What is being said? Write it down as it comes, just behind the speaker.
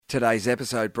Today's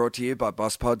episode brought to you by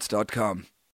BossPods.com.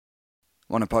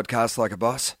 Want a podcast like a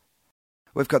boss?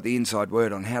 We've got the inside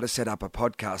word on how to set up a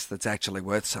podcast that's actually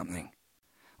worth something.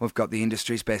 We've got the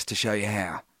industry's best to show you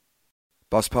how.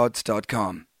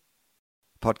 BossPods.com.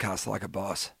 Podcast like a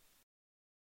boss.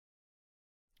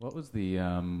 What was the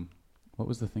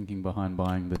thinking behind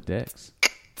buying the decks?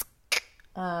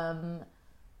 Because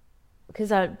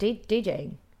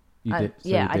DJing. I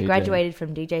DJing. graduated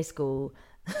from DJ school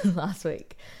last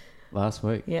week. Last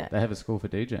week? Yeah. They have a school for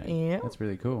DJing? Yeah. That's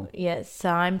really cool. Yeah,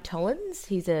 Syme Tollins.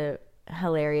 He's a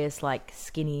hilarious,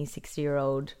 skinny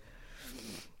 60-year-old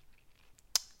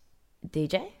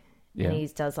DJ. Yeah. And he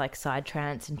does, side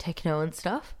trance and techno and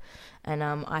stuff. And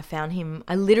I found him...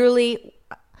 I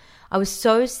was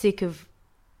so sick of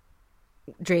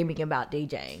dreaming about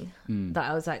DJing that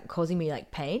I was, causing me,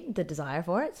 pain, the desire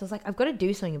for it. So I was I've got to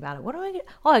do something about it. What do I get?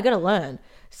 Oh, I got to learn.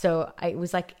 So I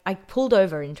was I pulled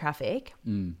over in traffic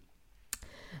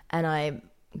and I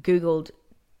Googled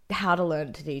how to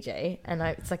learn to DJ. And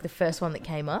it's the first one that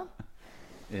came up.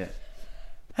 Yeah.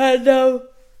 And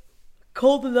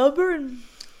called the number and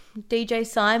DJ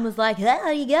Syme was like, how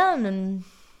are you going? And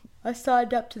I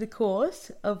signed up to the course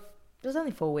of, it was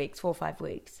only 4 or 5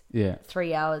 weeks. Yeah.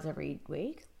 3 hours every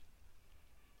week.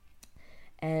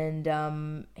 And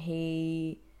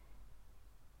he's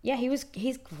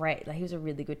great. He was a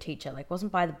really good teacher.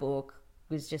 Wasn't by the book.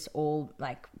 It was just all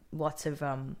lots of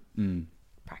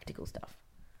practical stuff.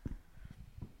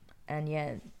 And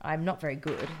yeah, I'm not very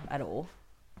good at all.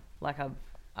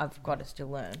 I've got to still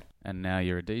learn. And now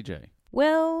you're a DJ.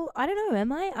 Well, I don't know,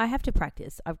 am I? I have to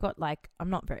practice. I've got I'm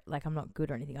not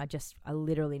good or anything. I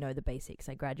literally know the basics.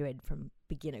 I graduated from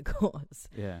beginner course.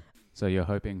 Yeah. So you're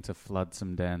hoping to flood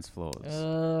some dance floors.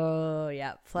 Oh,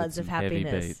 yeah. Floods of heavy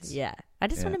happiness. beats. Yeah. I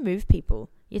just want to move people.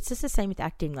 It's just the same with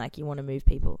acting, you want to move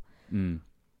people. And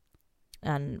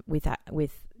with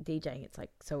DJing, it's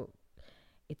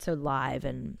it's so live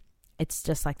and it's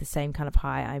just the same kind of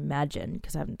high, I imagine,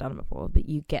 because I haven't done it before, but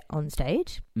you get on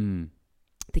stage.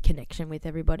 The connection with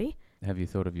everybody. Have you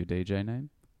thought of your DJ name?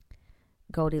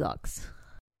 Goldilocks.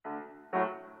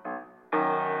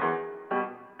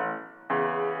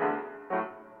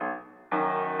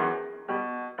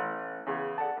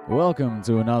 Welcome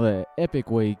to another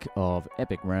epic week of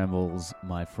Epic Rambles,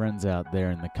 my friends out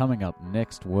there in the Coming Up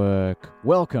Next work.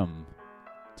 Welcome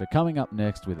to Coming Up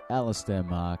Next with Alistair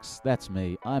Marks. That's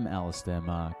me, I'm Alistair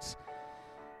Marks.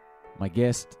 My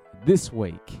guest this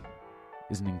week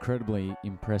is an incredibly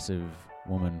impressive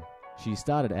woman. She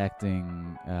started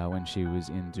acting when she was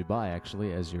in Dubai,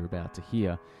 actually, as you're about to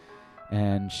hear.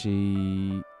 And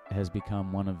she has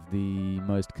become one of the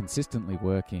most consistently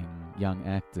working young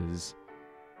actors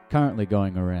currently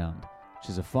going around.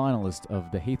 She's a finalist of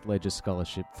the Heath Ledger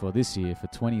Scholarship for this year, for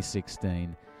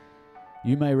 2016.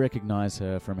 You may recognise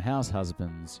her from House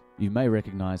Husbands. You may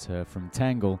recognise her from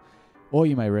Tangle. Or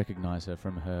you may recognise her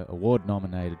from her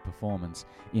award-nominated performance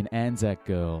in Anzac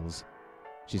Girls.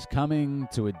 She's coming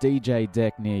to a DJ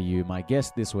deck near you. My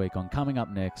guest this week on Coming Up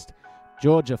Next,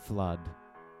 Georgia Flood.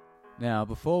 Now,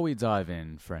 before we dive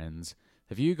in, friends,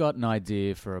 have you got an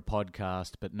idea for a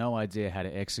podcast but no idea how to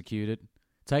execute it?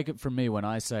 Take it from me when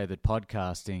I say that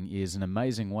podcasting is an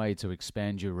amazing way to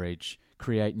expand your reach,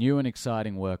 create new and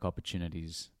exciting work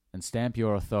opportunities, and stamp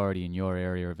your authority in your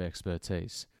area of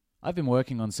expertise. I've been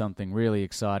working on something really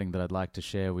exciting that I'd like to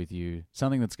share with you,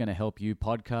 something that's going to help you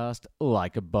podcast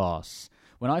like a boss.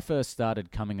 When I first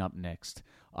started Coming Up Next,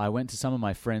 I went to some of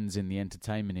my friends in the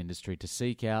entertainment industry to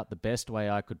seek out the best way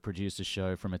I could produce a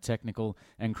show from a technical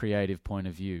and creative point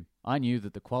of view. I knew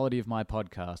that the quality of my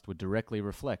podcast would directly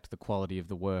reflect the quality of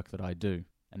the work that I do.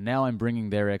 And now I'm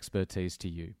bringing their expertise to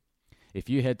you. If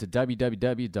you head to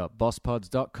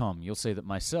www.bosspods.com, you'll see that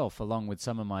myself, along with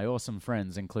some of my awesome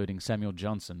friends, including Samuel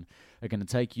Johnson, are going to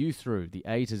take you through the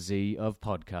A to Z of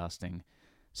podcasting.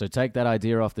 So take that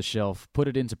idea off the shelf, put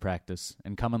it into practice,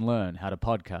 and come and learn how to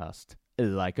podcast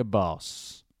like a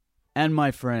boss. And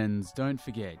my friends, don't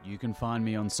forget, you can find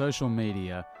me on social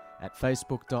media at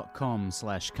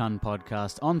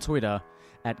facebook.com/cunpodcast, on Twitter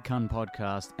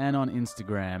 @cunpodcast, and on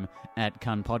Instagram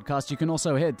 @cunpodcast. You can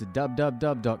also head to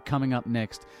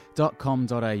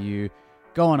www.comingupnext.com.au.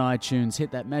 Go on iTunes, hit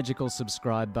that magical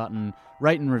subscribe button,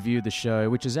 rate and review the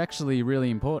show, which is actually really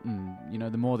important. You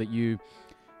know, the more that you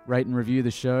rate and review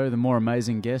the show, the more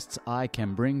amazing guests I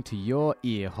can bring to your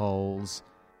ear holes.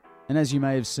 And as you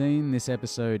may have seen, this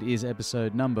episode is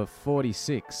episode number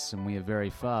 46, and we are very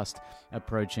fast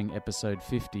approaching episode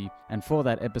 50. And for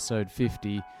that episode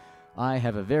 50, I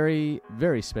have a very,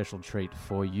 very special treat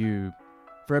for you.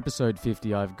 For episode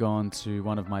 50, I've gone to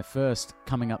one of my first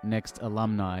Coming Up Next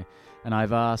alumni, and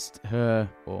I've asked her,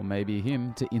 or maybe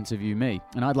him, to interview me.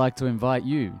 And I'd like to invite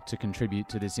you to contribute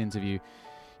to this interview.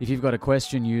 If you've got a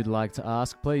question you'd like to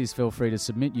ask, please feel free to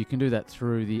submit. You can do that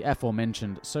through the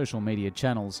aforementioned social media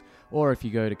channels, or if you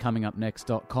go to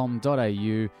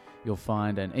comingupnext.com.au, you'll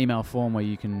find an email form where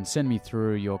you can send me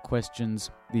through your questions.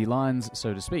 The lines,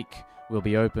 so to speak, will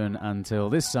be open until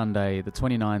this Sunday, the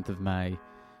 29th of May.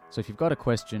 So if you've got a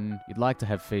question you'd like to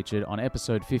have featured on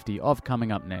episode 50 of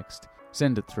Coming Up Next,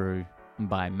 send it through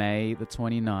by May the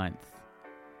 29th.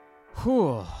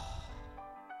 Whew.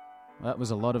 That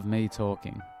was a lot of me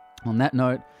talking. On that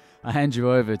note, I hand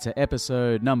you over to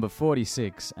episode number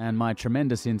 46 and my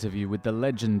tremendous interview with the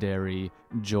legendary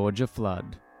Georgia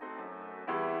Flood.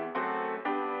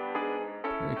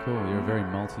 Very cool. You're a very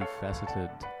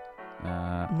multifaceted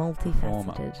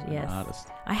performer, yes. Artist.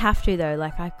 I have to though.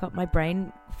 Like I've got my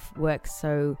brain works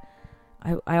so.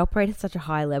 I operate at such a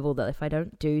high level that if I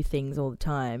don't do things all the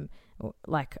time,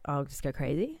 like I'll just go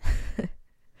crazy.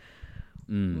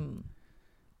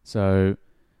 So,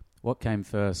 what came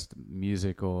first,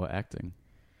 music or acting?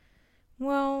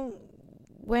 Well,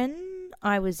 when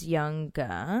I was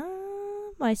younger,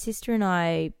 my sister and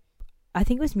I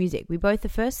think it was music. The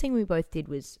first thing we both did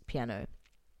was piano.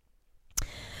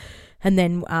 And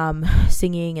then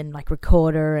singing and like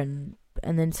recorder and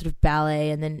then sort of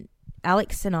ballet. And then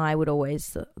Alex and I would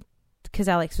always, because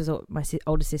Alex was my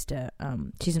older sister,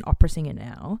 she's an opera singer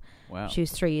now. Wow. She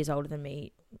was 3 years older than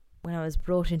me. When I was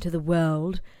brought into the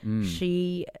world,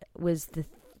 she was the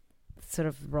sort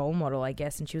of role model, I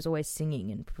guess, and she was always singing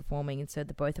and performing. And so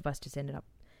the both of us just ended up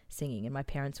singing. And my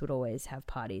parents would always have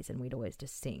parties and we'd always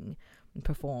just sing and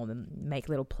perform and make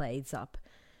little plays up.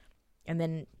 And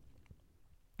then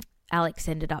Alex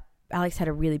had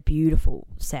a really beautiful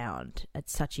sound at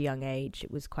such a young age.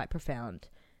 It was quite profound.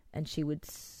 And she would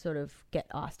sort of get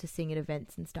asked to sing at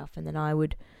events and stuff. And then I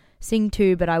would sing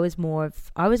too, but I was more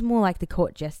like the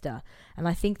court jester. And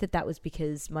I think that was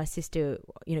because my sister,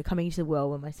 coming into the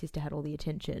world when my sister had all the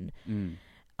attention,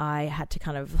 I had to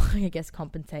kind of, I guess,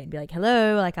 compensate and be like,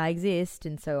 hello, like I exist.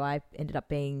 And so I ended up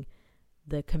being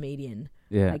the comedian,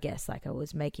 I guess. Like I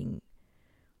always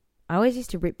used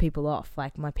to rip people off,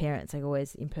 like my parents. I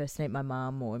always impersonate my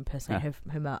mum or impersonate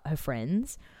her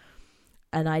friends.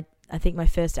 And I think my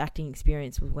first acting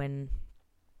experience was when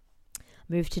I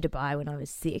moved to Dubai when I was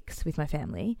 6 with my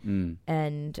family.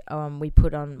 And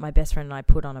my best friend and I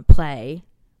put on a play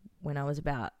when I was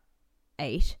about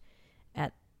 8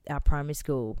 at our primary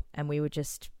school. And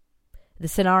the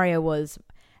scenario was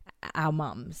our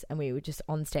mums, and we were just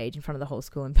on stage in front of the whole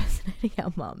school impersonating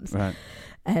our mums. Right.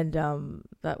 And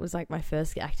that was like my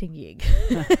first acting gig.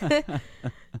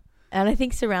 And I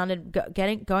think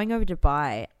going over to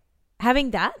Dubai, having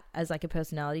that as like a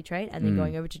personality trait, and then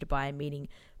going over to Dubai and meeting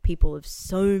people of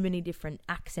so many different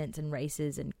accents and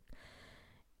races and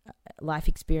life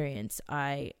experience,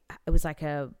 it was like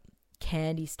a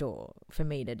candy store for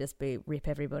me to just rip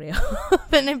everybody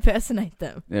off and impersonate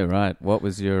them. Yeah, right. What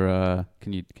was your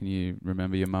can you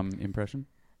remember your mum impression?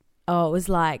 Oh, it was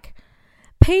like,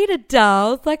 Peter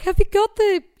Dowles, like, where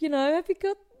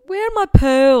are my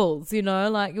pearls?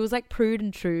 Like it was like Prude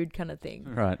and Trude kind of thing.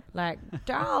 Right. Like,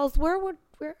 Dowles, where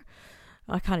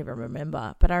I can't even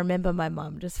remember, but I remember my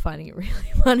mum just finding it really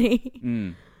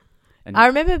funny. And I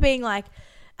remember being like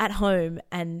at home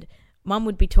and Mum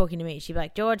would be talking to me. She'd be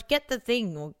like, George, get the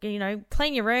thing, or,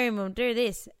 clean your room, or do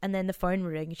this. And then the phone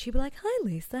would ring and she'd be like, hi,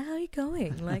 Lisa, how you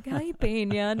going? Like, how you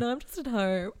been? Yeah, no, I'm just at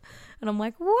home. And I'm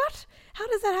like, what? How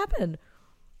does that happen?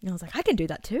 And I was like, I can do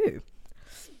that too.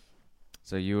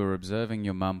 So you were observing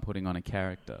your mum putting on a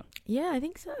character. Yeah, I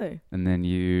think so. And then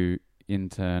you, in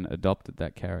turn, adopted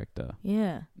that character.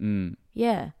 Yeah.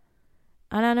 Yeah.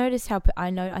 And I noticed I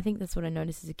think that's what I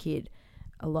noticed as a kid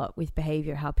a lot with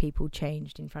behavior, how people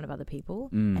changed in front of other people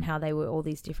and how they were all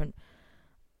these different.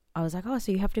 I was like, oh,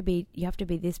 so you have to be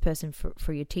this person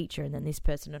for your teacher, and then this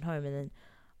person at home. And then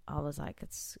I was like,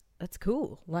 that's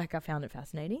cool. Like, I found it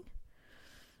fascinating.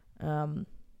 And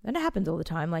it happens all the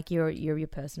time. Like, you're your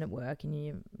person at work,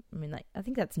 and I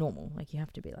think that's normal. Like, you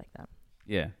have to be like that.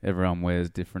 Yeah, everyone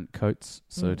wears different coats,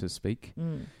 so to speak,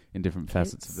 in different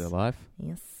facets of their life.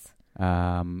 Yes.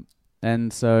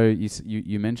 And so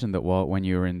you mentioned that when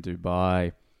you were in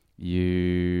Dubai,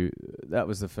 that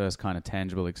was the first kind of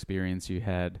tangible experience you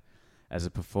had as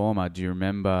a performer. Do you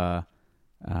remember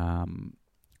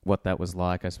what that was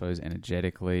like, I suppose,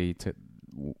 energetically,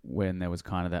 when there was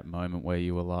kind of that moment where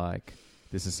you were like,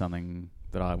 this is something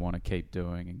that I want to keep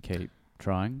doing and keep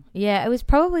trying? Yeah, it was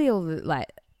probably all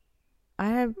like,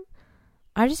 I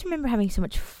I just remember having so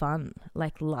much fun,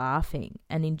 like laughing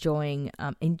and enjoying.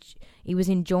 He was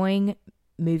enjoying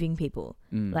moving people,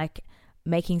 like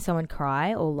making someone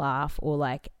cry or laugh, or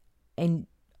like, and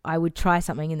I would try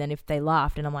something, and then if they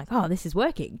laughed, and I'm like, oh, this is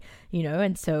working, you know.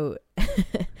 And so,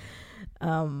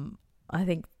 I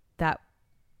think that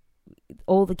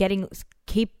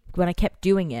when I kept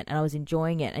doing it and I was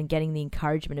enjoying it and getting the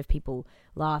encouragement of people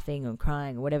laughing or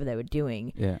crying or whatever they were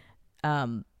doing,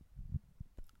 I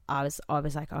was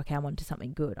like, okay, I'm onto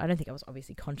something good. I don't think I was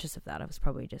obviously conscious of that. I was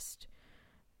probably just,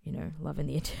 you know, loving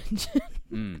the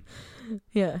attention.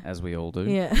 Yeah. As we all do.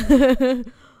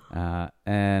 Yeah.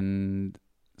 And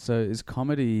so is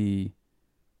comedy,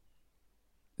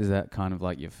 is that kind of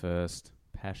like your first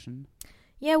passion?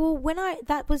 Yeah, well,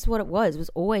 that was what it was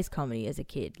always comedy as a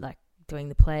kid, like doing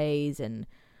the plays, and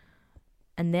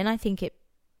then I think it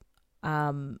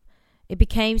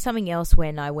became something else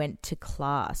when I went to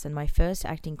class, and my first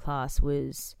acting class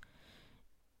was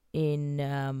in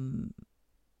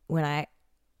when I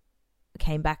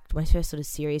came back. My first sort of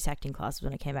serious acting class was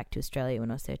when I came back to Australia when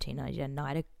I was 13. I did a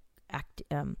night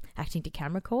acting to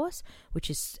camera course, which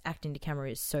is acting to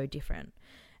camera is so different,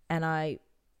 and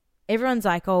everyone's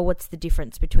like, oh, what's the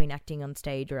difference between acting on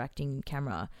stage or acting in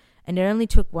camera? And it only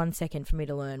took 1 second for me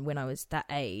to learn when I was that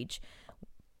age.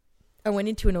 I went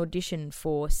into an audition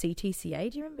for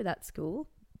CTCA. Do you remember that school?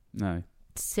 No.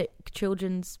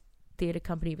 Children's Theatre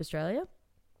Company of Australia.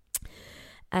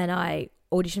 And I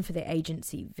auditioned for their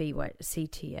agency,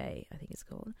 CTA, I think it's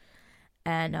called.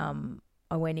 And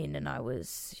I went in and I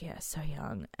was, so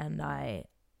young. And I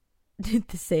did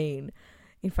the scene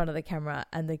in front of the camera,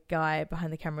 and the guy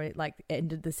behind the camera like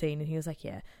ended the scene, and he was like,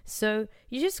 yeah, so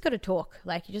you just got to talk,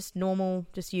 like you're just normal,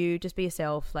 just be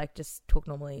yourself, like just talk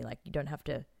normally, like you don't have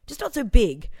to, just not so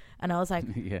big. And I was like,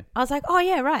 oh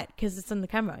yeah, right, because it's on the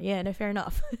camera. Yeah, no, fair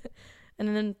enough.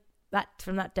 And then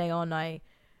from that day on, I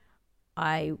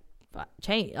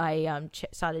changed. I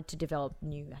started to develop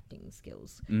new acting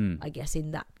skills, I guess,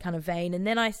 in that kind of vein. And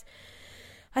then I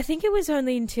think it was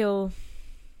only until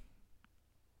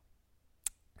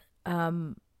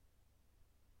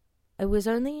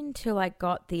I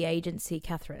got the agency,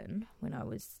 Catherine, when I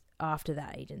was after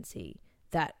that agency,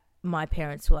 that my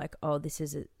parents were like, oh,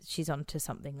 she's onto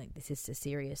something, like this is a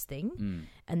serious thing.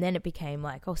 And then it became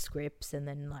like, oh, scripts, and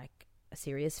then like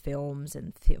serious films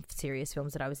and serious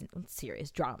films that I was in, serious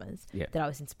dramas that I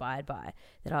was inspired by,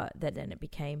 that then it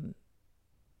became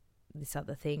this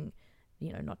other thing,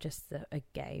 you know, not just a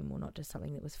game or not just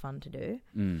something that was fun to do.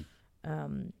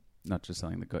 Not just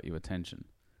something that got you attention.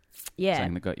 Yeah.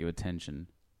 Something that got you attention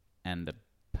and a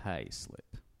pay slip.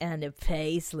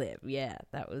 Yeah.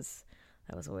 That was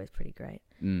always pretty great.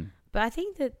 But I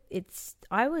think that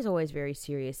I was always very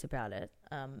serious about it.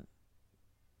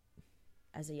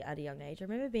 At a young age. I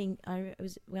remember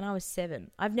when I was 7.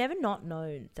 I've never not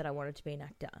known that I wanted to be an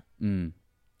actor.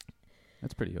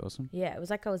 That's pretty awesome. Yeah, it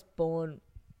was like I was born.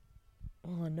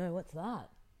 Oh no, what's that?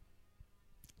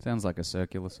 Sounds like a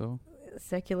circular saw.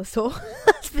 Circular saw,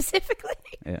 specifically.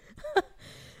 Yeah.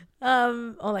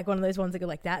 Or like one of those ones that go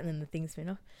like that, and then the things spin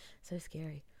off. So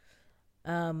scary.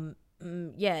 When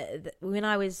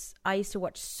I used to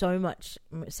watch so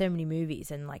many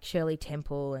movies, and like Shirley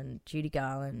Temple and Judy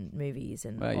Garland movies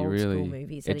and old school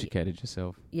movies. Educated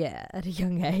yourself. Yeah, at a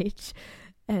young age.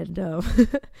 And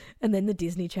and then the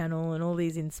Disney Channel and all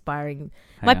these inspiring.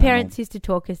 My parents used to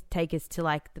take us to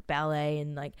like the ballet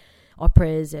and like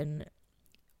operas, and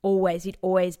you'd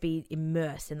always be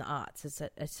immersed in the arts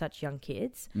as such young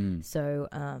kids. So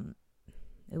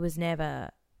it was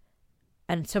never,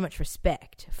 and so much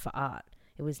respect for art.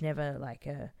 It was never like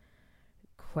a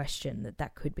question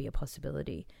that could be a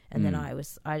possibility. And then I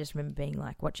just remember being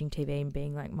like watching TV and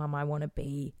being like, Mum, I want to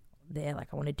be there,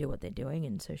 like I want to do what they're doing.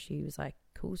 And so she was like,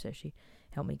 cool. So she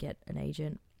helped me get an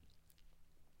agent.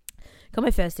 Got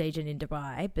my first agent in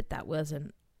Dubai, but that was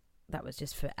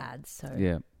just for ads. So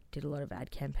yeah, did a lot of ad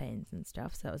campaigns and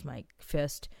stuff. So that was my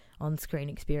first on-screen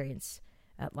experience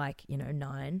at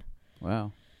 9.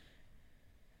 Wow.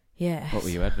 Yeah. What were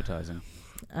you advertising?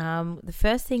 The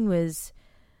first thing was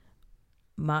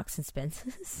Marks and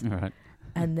Spencer's. All right.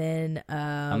 And then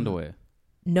underwear.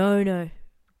 No.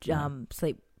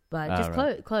 Sleep, just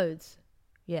right. clothes.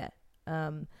 Yeah.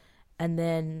 And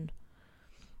then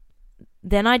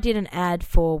I did an ad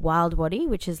for Wild Body,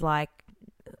 which is like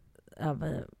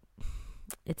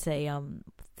it's a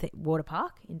water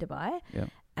park in Dubai. Yeah.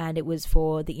 And it was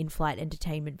for the in-flight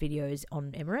entertainment videos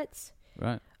on Emirates.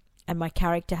 Right. And my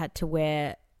character had to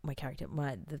wear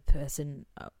the person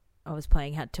I was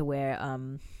playing had to wear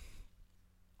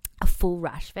a full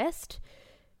rash vest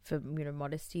for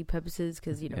modesty purposes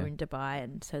because Yeah. we're in Dubai,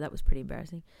 and so that was pretty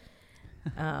embarrassing.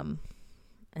 And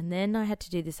then I had to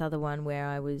do this other one where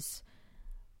I was.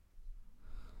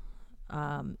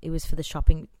 It was for the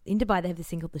shopping in Dubai. They have this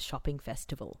thing called the shopping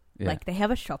festival. Yeah. Like they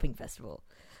have a shopping festival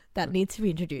that needs to be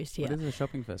introduced here. What is a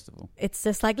shopping festival? It's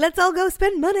just like, let's all go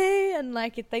spend money, and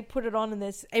like they put it on, and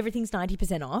there's everything's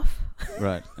 90% off.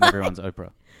 Right, and everyone's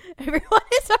Oprah. Everyone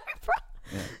is Oprah,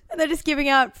 Yeah. and they're just giving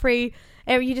out free.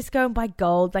 You just go and buy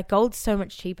gold. Like gold's so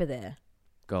much cheaper there.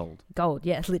 Gold. Gold,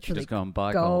 yeah, You literally just go and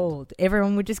buy gold.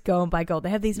 Everyone would just go and buy gold. They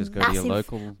have these Just go massive to your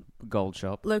local gold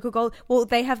shop. local gold. Well,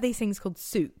 they have these things called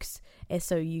souks,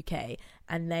 SOUK,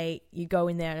 and you go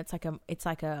in there and it's like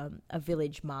a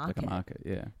village market. Like a market,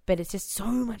 yeah. But it's just so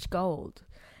much gold.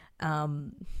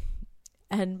 And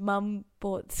Mum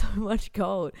bought so much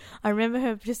gold. I remember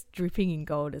her just dripping in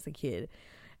gold as a kid.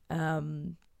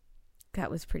 That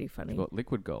was pretty funny. You got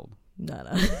liquid gold. No.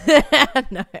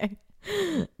 No.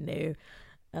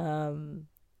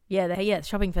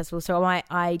 Shopping festival. So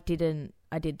I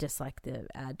did just like the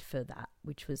ad for that,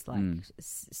 which was like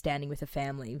standing with a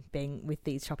family, being with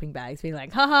these shopping bags, being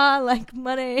like, haha, like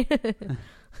money.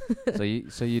 So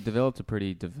you developed a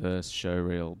pretty diverse show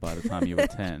reel by the time you were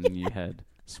 10. You had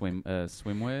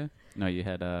swimwear. No, you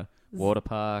had a water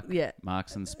park, Yeah.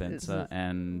 Marks and Spencer,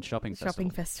 and shopping festival. Shopping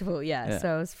festival, yeah.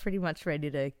 So I was pretty much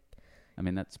ready to. I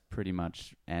mean, that's pretty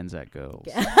much Anzac Girls.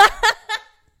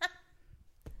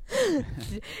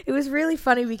 It was really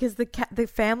funny because the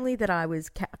family that I was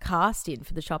cast in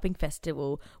for the shopping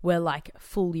festival were like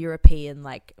full European,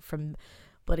 like from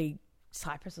bloody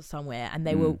Cyprus or somewhere, and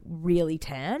they were really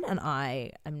tan, and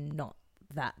I am not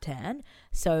that tan.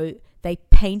 So they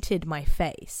painted my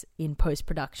face in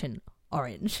post-production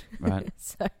orange. Right.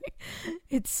 So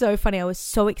it's so funny. I was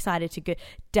so excited to get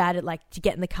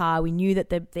in the car. We knew that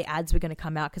the ads were going to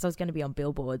come out because I was going to be on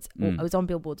billboards. I was on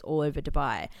billboards all over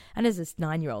Dubai, and as this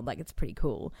 9-year-old, like it's pretty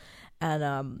cool.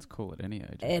 And it's cool at any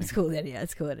age. it's cool at any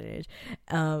age.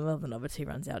 Well, the novelty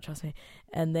runs out, trust me.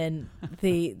 And then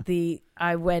we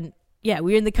were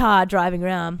in the car driving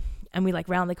around, and we like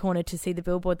round the corner to see the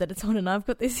billboard that it's on, and I've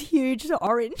got this huge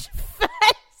orange face.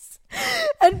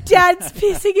 And Dad's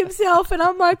pissing himself, and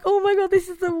I'm like, oh my God, this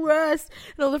is the worst.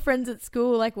 And all the friends at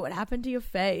school like, what happened to your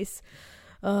face?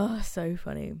 Oh, so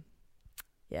funny.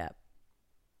 Yeah.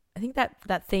 I think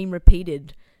that theme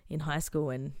repeated in high school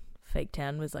when fake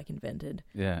tan was like invented.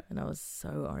 Yeah. And I was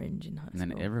so orange in high school.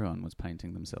 And then everyone was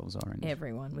painting themselves orange.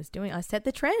 Everyone was doing. I set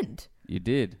the trend. You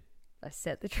did. I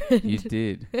set the trend. You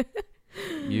did.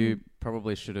 You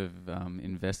probably should have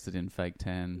invested in fake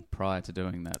tan prior to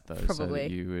doing that, though, so Probably.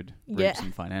 that you would reap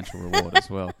some financial reward as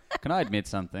well. Can I admit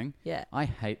something? Yeah. I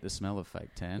hate the smell of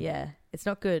fake tan. Yeah. It's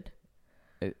not good.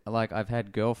 I've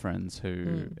had girlfriends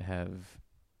who have,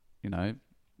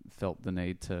 felt the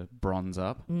need to bronze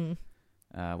up,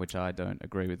 which I don't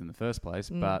agree with in the first place,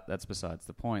 but that's besides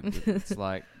the point. It's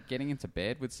like getting into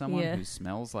bed with someone who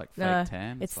smells like fake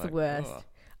tan. It's the like, worst. ugh.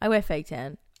 I wear fake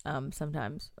tan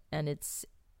sometimes, and it's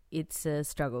a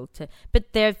struggle to.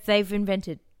 But they've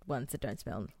invented ones that don't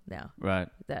smell now. Right.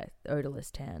 The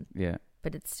odorless tan. Yeah.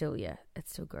 But it's still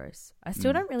gross. I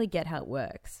still don't really get how it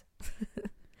works.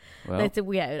 Well, it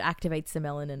activates the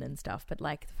melanin and stuff. But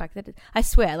like the fact that I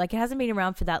swear, like it hasn't been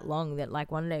around for that long that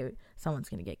like one day someone's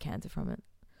going to get cancer from it.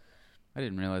 I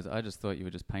didn't realize. I just thought you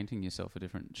were just painting yourself a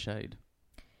different shade.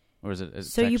 Or is it?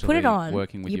 So you put it on.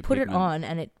 Working with you your put pigment? it on,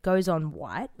 and it goes on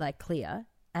white, like clear.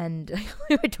 And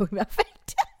we were talking about fake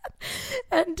tan.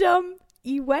 And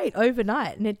you wait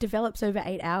overnight, and it develops over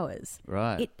 8 hours.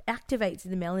 Right. It activates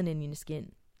the melanin in your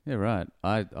skin. Yeah, right.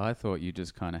 I thought you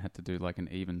just kind of had to do like an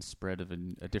even spread of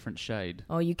a different shade.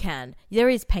 Oh, you can. There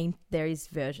is paint. There is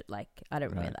version. Like I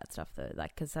don't wear Right. that stuff though.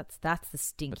 Like because that's the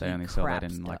stinky. But they only sell that crap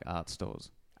in stuff. like art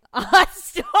stores. Art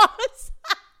stores.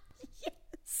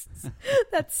 Yes,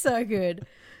 that's so good.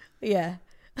 Yeah.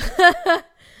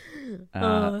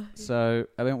 So,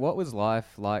 I mean, what was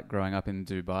life like growing up in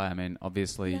Dubai? I mean,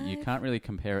 obviously, you can't really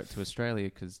compare it to Australia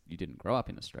because you didn't grow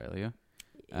up in Australia.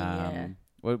 Yeah.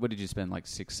 What did you spend, like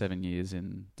 6-7 years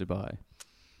in Dubai?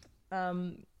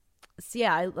 So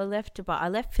yeah, I left Dubai. I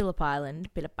left Phillip Island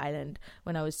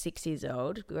when I was 6 years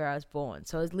old, where I was born.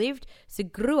 So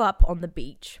grew up on the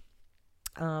beach.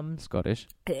 Scottish.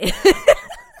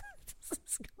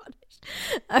 Scottish.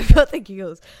 I've got the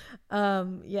giggles. I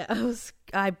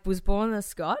was born a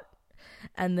Scot,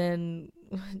 and then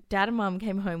Dad and Mum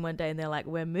came home one day and they're like,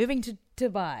 "We're moving to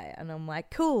Dubai," and I'm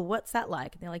like, "Cool, what's that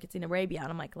like?" And they're like, "It's in Arabia,"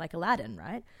 and I'm like Aladdin,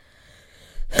 right?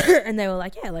 And they were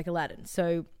like, "Yeah, like Aladdin."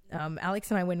 So Alex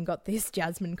and I went and got these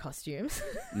Jasmine costumes.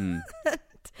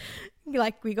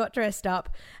 like we got dressed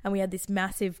up and we had this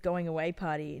massive going away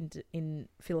party in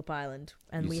Phillip Island,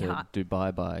 and You said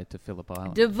Dubai bye to Phillip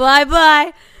Island. Dubai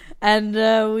bye, and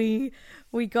we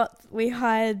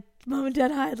hired, Mum and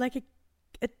Dad hired like a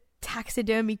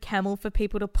taxidermy camel for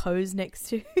people to pose next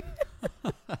to.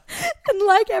 And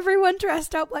like everyone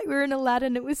dressed up like we were in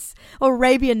Aladdin. It was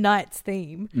Arabian Nights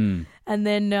theme. And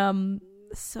then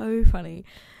so funny.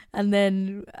 And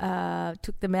then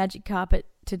took the magic carpet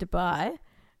to Dubai.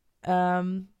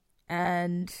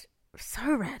 And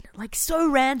so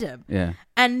random. Yeah.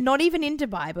 And not even in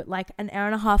Dubai, but like an hour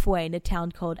and a half away in a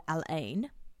town called Al Ain,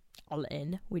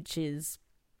 which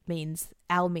means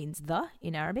the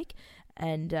in Arabic,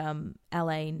 and Al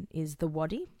Ain is the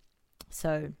wadi.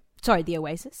 So, sorry, the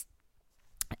oasis.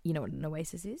 You know what an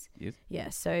oasis is? Yes. Yeah,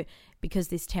 so because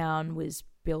this town was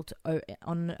built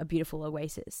on a beautiful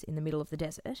oasis in the middle of the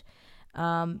desert.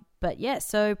 But yeah,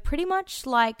 so pretty much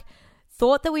like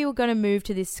thought that we were going to move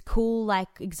to this cool, like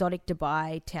exotic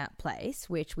Dubai place,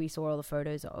 which we saw all the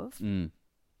photos of.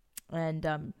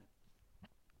 And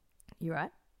you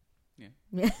right?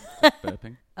 Yeah.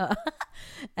 Burping.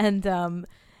 And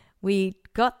we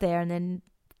got there, and then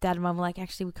Dad and Mum were like,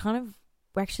 actually,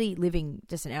 we're actually living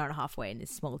just an hour and a half away in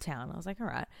this small town. I was like, all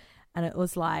right. And it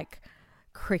was like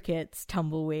crickets,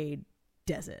 tumbleweed,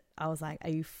 desert. I was like, are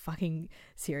you fucking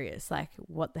serious? Like,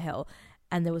 what the hell?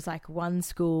 And there was like one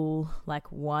school, like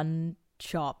one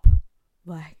shop,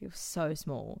 like it was so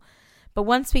small. But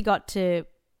once we got to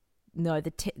know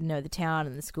the town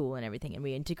and the school and everything, and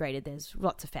we integrated, there's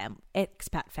lots of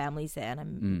expat families there,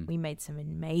 and we made some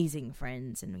amazing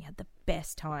friends, and we had the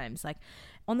best times. Like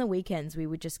on the weekends, we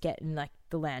would just get in like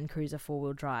the Land Cruiser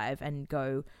 4-wheel drive and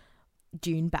go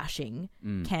dune bashing,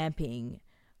 camping,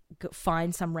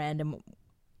 find some random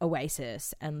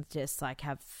oasis, and just like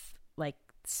have like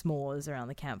s'mores around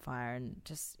the campfire, and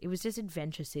just it was just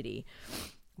Adventure City.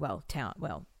 Well, town.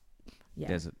 Well, yeah,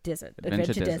 desert.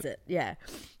 Adventure desert. Yeah.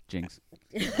 Jinx.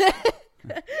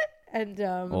 And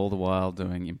all the while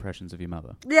doing impressions of your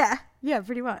mother. Yeah,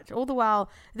 pretty much. All the while,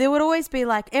 there would always be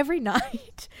like every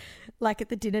night, like at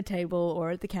the dinner table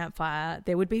or at the campfire,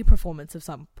 there would be a performance of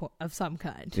some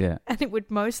kind. Yeah, and it would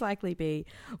most likely be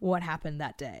what happened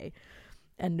that day,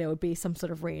 and there would be some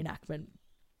sort of reenactment.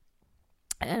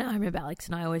 And I remember Alex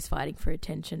and I always fighting for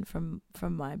attention from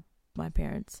my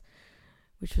parents,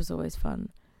 which was always fun.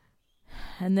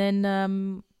 And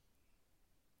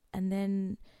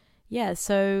then yeah,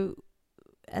 so,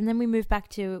 and then we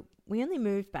only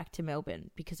moved back to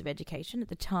Melbourne because of education. At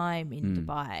the time in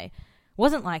Dubai, it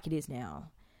wasn't like it is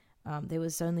now. There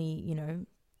was only,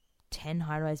 10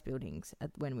 high-rise buildings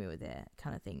when we were there,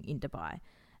 kind of thing, in Dubai.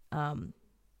 And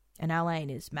Al Ain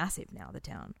is massive now, the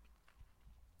town.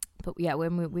 But yeah,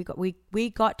 when we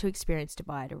got to experience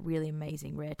Dubai at a really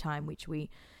amazing, rare time, which we,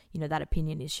 that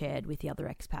opinion is shared with the other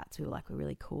expats who were like, we're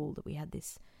really cool that we had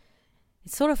this.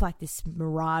 It's sort of like this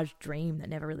mirage dream that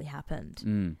never really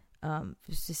happened. It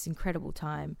was this incredible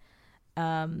time.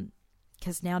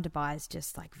 Because now Dubai is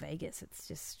just like Vegas. It's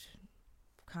just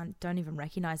don't even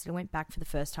recognize it. I went back for the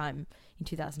first time in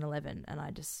 2011, and I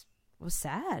just was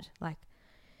sad. Like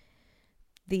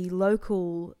the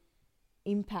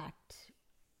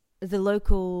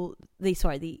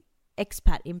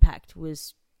expat impact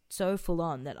was so full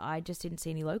on that I just didn't see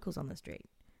any locals on the street.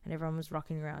 And everyone was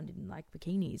rocking around in like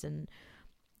bikinis, and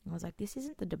I was like, this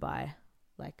isn't the Dubai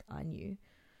like I knew.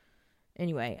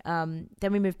 Anyway,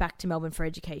 then we moved back to Melbourne for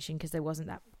education because there wasn't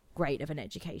that great of an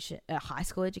education, high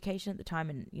school education at the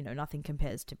time, and nothing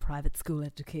compares to private school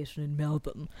education in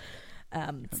Melbourne.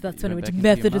 So that's when I went to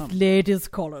Methodist Ladies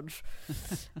College,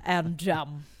 and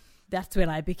that's when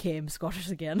I became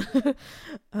Scottish again.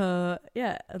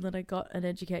 Yeah, and then I got an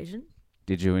education.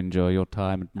 Did you enjoy your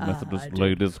time at Methodist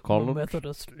Ladies College?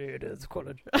 Methodist Ladies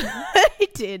College. I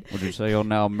did. Would you say you're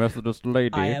now a Methodist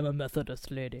lady? I am a Methodist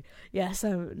lady. Yeah,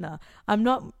 so, no. I'm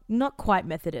not quite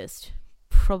Methodist.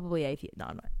 Probably atheist.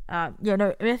 No.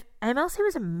 MLC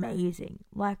was amazing.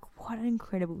 Like, what an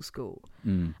incredible school.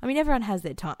 I mean, everyone has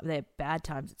their bad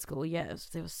times at school. Yes,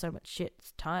 there was so much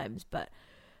shit times, but,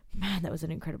 man, that was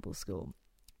an incredible school.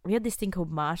 We had this thing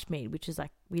called Marshmead, which is like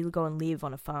we would go and live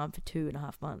on a farm for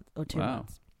 2.5 months or 2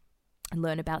 months and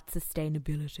learn about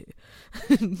sustainability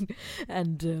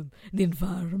and the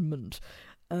environment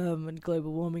and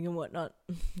global warming and whatnot.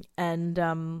 And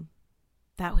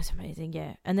that was amazing,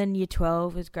 yeah. And then year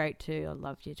 12 was great too. I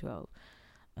loved year 12.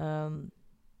 Do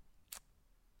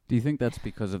you think that's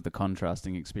because of the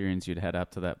contrasting experience you'd had up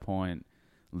to that point,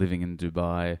 living in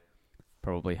Dubai,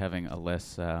 probably having a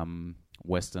less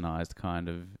westernized kind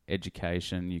of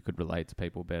education? You could relate to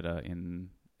people better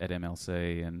at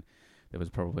MLC, and there was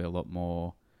probably a lot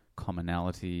more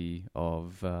commonality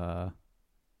of...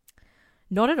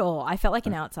 Not at all. I felt like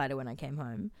an outsider when I came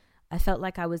home. I felt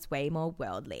like I was way more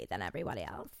worldly than everybody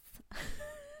else.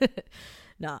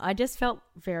 No, I just felt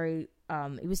very...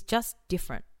 it was just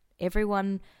different. I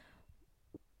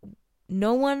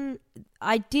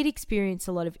did experience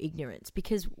a lot of ignorance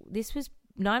because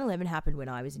 9/11 happened when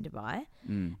I was in Dubai,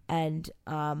 and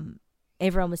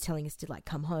everyone was telling us to like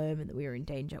come home and that we were in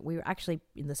danger. We were actually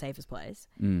in the safest place.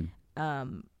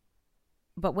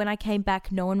 But when I came back,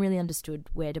 no one really understood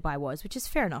where Dubai was, which is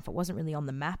fair enough. It wasn't really on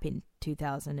the map in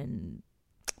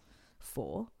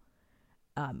 2004,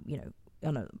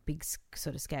 on a big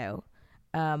sort of scale.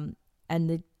 And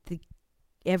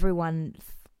everyone,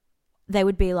 they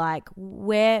would be like,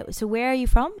 where are you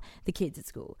from? The kids at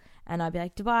school. And I'd be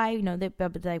like, Dubai, they'd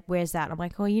be like, where's that? I'm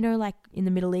like, oh, like in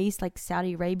the Middle East, like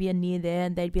Saudi Arabia near there.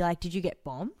 And they'd be like, did you get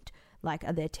bombed? Like,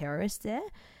 are there terrorists there?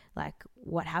 Like,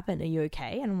 what happened? Are you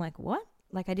okay? And I'm like, what?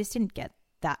 Like, I just didn't get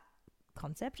that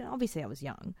concept. And obviously I was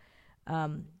young.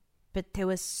 But there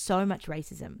was so much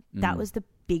racism. That was the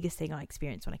biggest thing I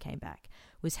experienced when I came back,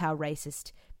 was how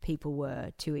racist people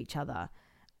were to each other,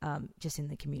 just in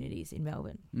the communities in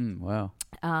Melbourne. Wow.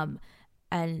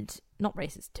 And not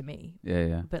racist to me.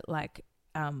 Yeah. But like,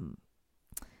 and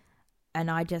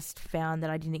I just found that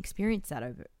I didn't experience that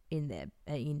over in there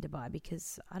in Dubai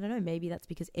because, I don't know, maybe that's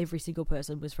because every single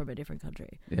person was from a different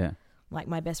country. Yeah. Like,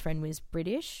 my best friend was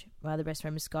British, my other best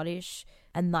friend was Scottish,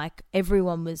 and like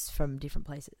everyone was from different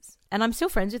places. And I'm still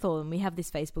friends with all of them. We have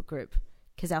this Facebook group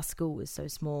because our school was so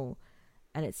small,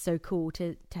 and it's so cool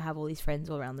to have all these friends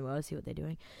all around the world to see what they're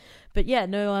doing. But yeah,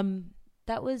 no,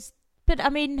 that was. But I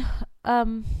mean,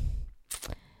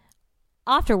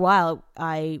 after a while,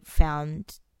 I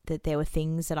found that there were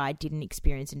things that I didn't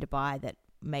experience in Dubai that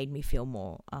made me feel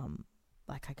more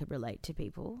like I could relate to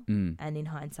people. And in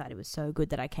hindsight, it was so good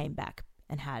that I came back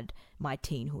and had my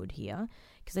teenhood here,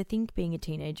 because I think being a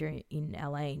teenager in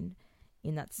Al Ain,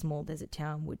 in that small desert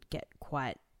town, would get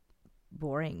quite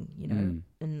boring,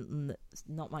 and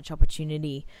not much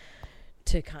opportunity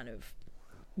to kind of,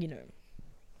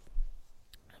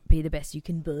 be the best you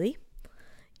can be.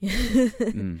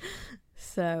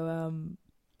 So,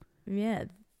 yeah,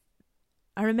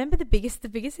 I remember the biggest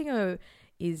thing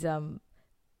is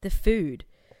the food,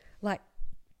 like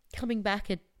coming back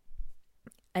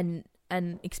and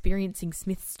experiencing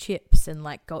Smith's chips and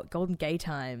like Golden Gay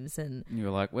Times, and you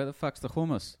were like, where the fuck's the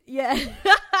hummus? Yeah.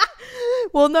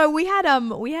 Well, no, we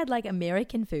had like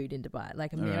American food in Dubai,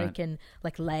 like American,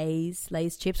 like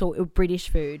Lay's chips, or British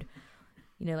food,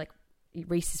 like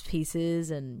Reese's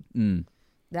Pieces, and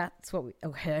that's what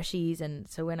Hershey's. And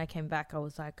so when I came back, I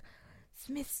was like,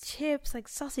 Smith's chips, like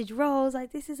sausage rolls,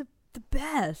 like this is the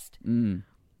best.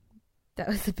 That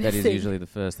was the best. That is thing. usually the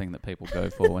first thing that people go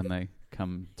for when they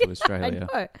come to Australia.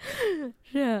 I know.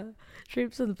 Yeah,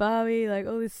 trips on the Barbie, like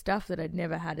all this stuff that I'd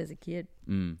never had as a kid.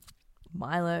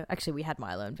 Milo, actually, we had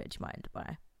Milo and Vegemite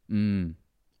in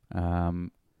Dubai.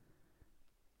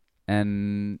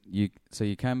 And you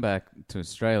came back to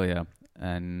Australia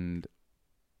and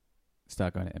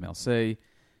start going to MLC.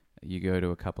 You go to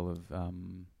a couple of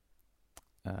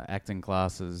acting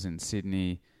classes in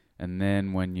Sydney, and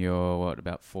then when you're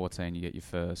about 14, you get your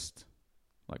first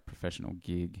like professional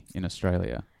gig in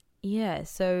Australia. Yeah,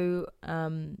 so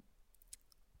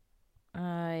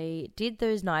I did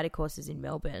those NIDA courses in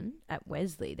Melbourne at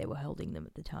Wesley. They were holding them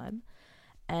at the time,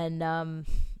 and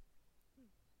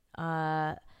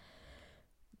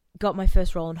got my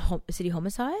first role in City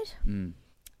Homicide. When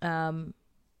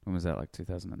was that? Like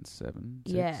 2007?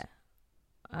 Yeah.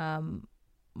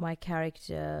 My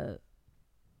character.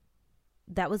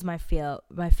 That was my feel.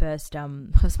 My first.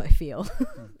 Was my feel.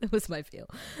 It was my feel.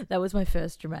 That was my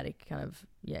first dramatic kind of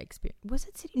experience. Was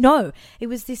it City? No, it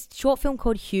was this short film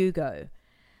called Hugo,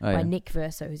 by Nick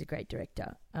Verso, who's a great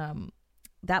director.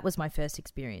 That was my first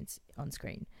experience on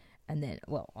screen, and then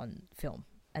on film.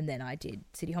 And then I did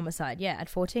City Homicide, at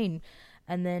 14.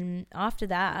 And then after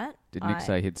that... Did Nick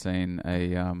say he'd seen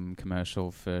a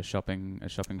commercial for a shopping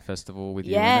festival with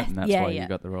you in it, and that's why you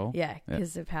got the role? Yeah,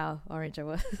 because of how orange I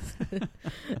was.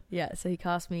 So he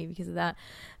cast me because of that.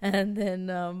 And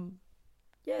then,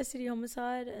 City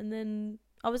Homicide. And then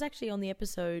I was actually on the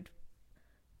episode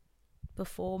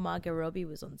before Margot Robbie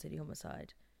was on City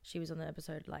Homicide. She was on the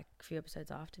episode like a few episodes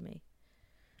after me.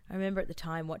 I remember at the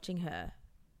time watching her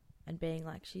and being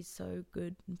like, she's so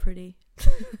good and pretty.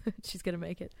 She's going to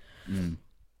make it.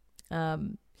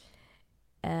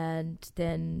 And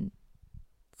then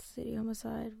City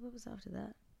Homicide. What was after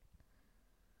that?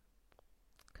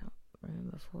 Can't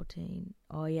remember. 14.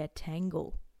 Oh, yeah,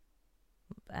 Tangle.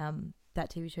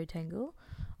 That TV show Tangle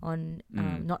on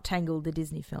not Tangled, the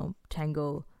Disney film,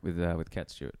 Tangle with Cat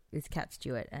Stewart. With Cat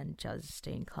Stewart and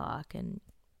Justine Clark and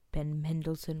Ben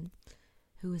Mendelsohn,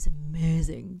 who was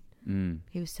amazing.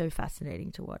 He was so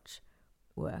fascinating to watch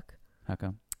work. How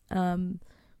come?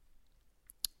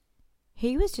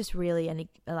 He was just really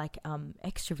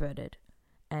extroverted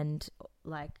and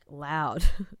like loud,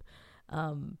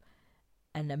 and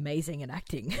amazing at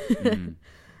acting.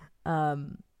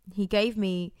 He gave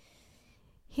me.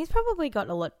 He's probably got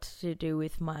a lot to do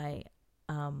with my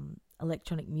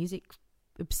electronic music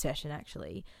obsession.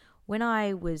 Actually, when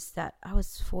I was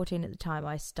 14 at the time,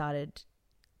 I started,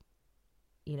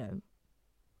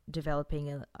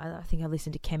 developing I think I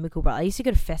listened to Chemical Brothers. I used to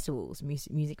go to festivals,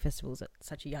 music festivals at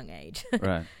such a young age.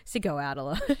 Right. Used to go out a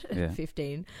lot. Yeah.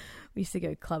 15. We used to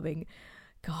go clubbing.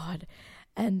 God.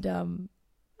 And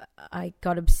I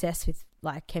got obsessed with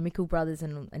like Chemical Brothers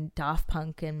and Daft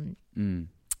Punk and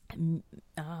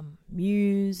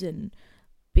Muse and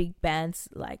big bands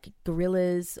like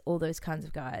Gorillaz, all those kinds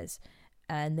of guys.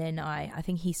 And then I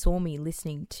think he saw me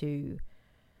listening to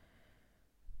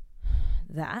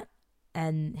that,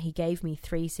 and he gave me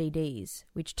 3 CDs,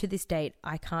 which to this date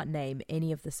I can't name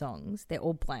any of the songs. They're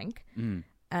all blank.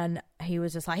 And he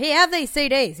was just like, "Here, have these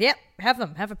CDs. Yep, have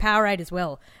them. Have a Powerade as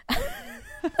well."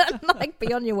 Like,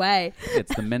 be on your way.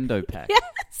 It's the Mendo pack.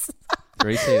 Yes.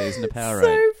 3 CDs and a Powerade.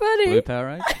 So funny. Blue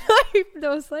Powerade? There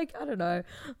was like, I don't know.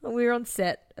 We were on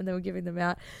set and they were giving them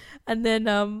out. And then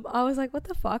I was like, what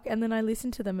the fuck? And then I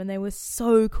listened to them and they were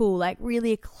so cool, like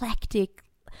really eclectic.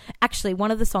 Actually,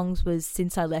 one of the songs was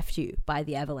Since I Left You by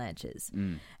the Avalanches.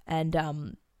 And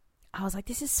I was like,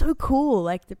 this is so cool.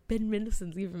 Like, the Ben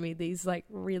Mendelsohn's giving me these like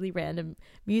really random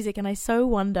music. And I so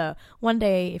wonder one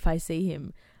day if I see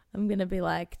him, I'm going to be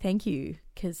like, thank you.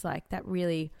 Because like that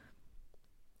really...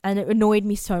 And it annoyed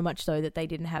me so much, though, that they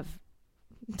didn't have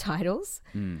titles.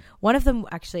 One of them,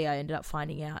 actually, I ended up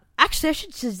finding out. Actually, I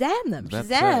should Shazam them.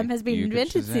 Shazam has been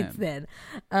invented since then.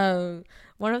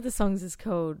 One of the songs is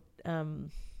called,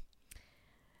 you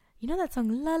know that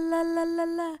song, La La La La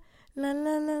La La La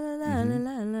La La La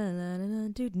La La La La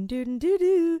doo doo doo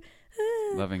doo.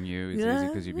 Loving You is easy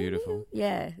because you're beautiful.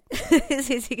 Yeah, it's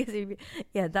easy because you're beautiful.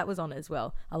 Yeah, that was on it as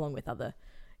well, along with other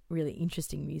really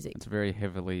interesting music. It's a very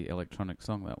heavily electronic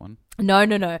song, that one. No.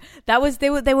 That was they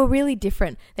were really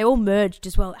different. They all merged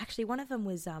as well. Actually, one of them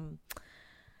was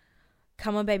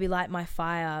Come On Baby Light My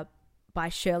Fire by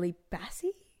Shirley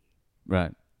Bassey.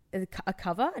 Right. A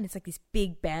cover, and it's like this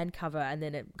big band cover, and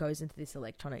then it goes into this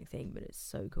electronic thing, but it's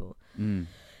so cool.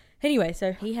 Anyway,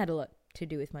 so he had a lot to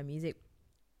do with my music.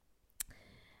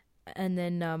 And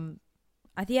then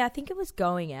I think it was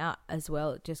going out as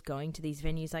well, just going to these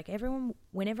venues. Like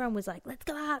when everyone was like, let's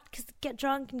go out, get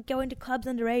drunk and go into clubs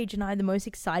underage. And the most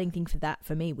exciting thing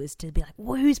for me was to be like,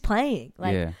 well, who's playing?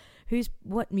 Like,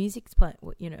 what music's playing?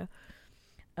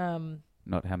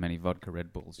 Not how many vodka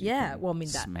Red Bulls you yeah, can well, I mean,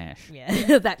 smash.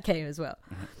 That came as well.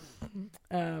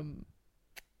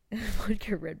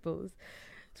 Vodka Red Bulls.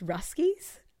 It's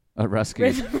Ruskies? Oh,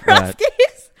 Ruskies.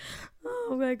 Ruskies?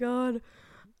 Oh, my God.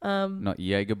 Not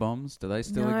Jaeger bombs. Do they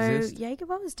still exist? No, Jaeger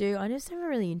bombs do. I just never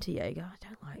really into Jaeger. I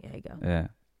don't like Jaeger. Yeah,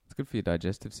 it's good for your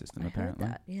digestive system. Apparently,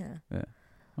 heard that, yeah. I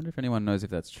wonder if anyone knows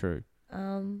if that's true.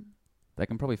 They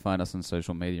can probably find us on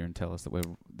social media and tell us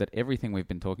that everything we've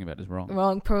been talking about is wrong.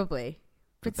 Wrong, probably.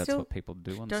 But that's what people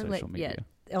do on social media.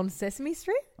 Yeah. On Sesame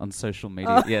Street. On social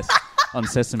media, yes, on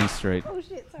Sesame Street. Oh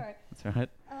shit! Sorry. That's all right.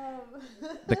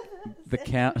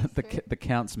 The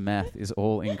count's math is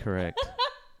all incorrect.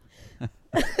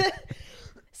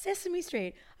 Sesame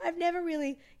Street. I've never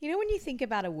really, when you think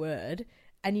about a word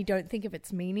and you don't think of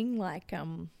its meaning, like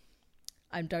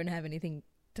I don't have anything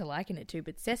to liken it to,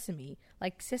 but sesame,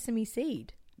 like sesame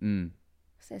seed.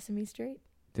 Sesame Street.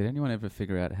 Did anyone ever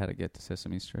figure out how to get to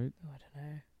Sesame Street? Oh, I don't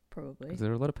know. Probably. Because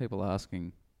there are a lot of people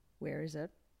asking. Where is it?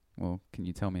 Well, can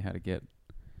you tell me how to get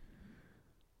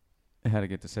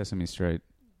to Sesame Street?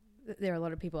 There are a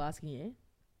lot of people asking you.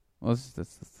 Well, it's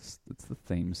the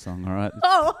theme song, all right?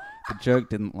 Oh! The joke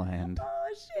didn't land.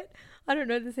 Oh, shit. I don't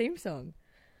know the theme song.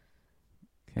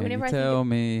 Can you tell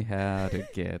me how to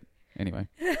get... Anyway.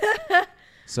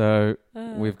 So,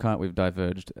 we've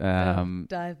diverged.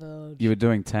 Diverged. You were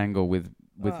doing Tangle with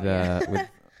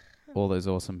all those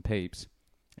awesome peeps.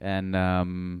 And...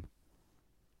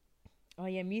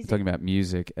 music. Talking about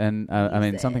music. And, I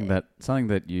mean, something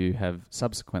that you have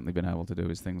subsequently been able to do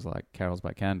is things like Carols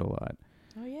by Candlelight.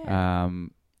 Oh, yeah.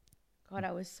 God,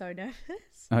 I was so nervous.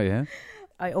 Oh, yeah?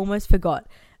 I almost forgot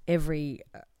every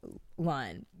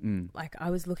line. Like, I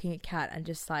was looking at Kat and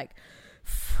just, like,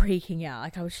 freaking out.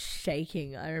 Like, I was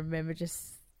shaking. I remember it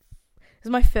was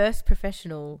my first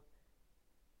professional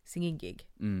singing gig.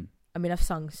 Mm. I mean, I've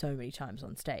sung so many times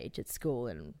on stage at school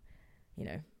and, you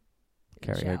know,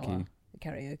 in the shower,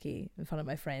 karaoke in front of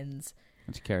my friends.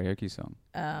 What's your karaoke song?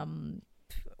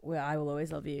 Where I Will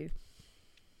Always Love You.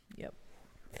 Yep.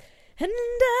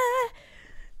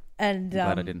 And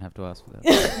Glad I didn't have to ask for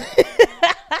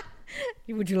that.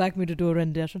 Would you like me to do a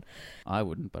rendition? I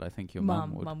wouldn't, but I think your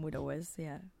mum would. Mum would always,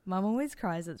 yeah. Mum always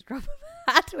cries at the drop of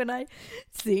a hat when I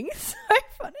sing. It's so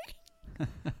funny.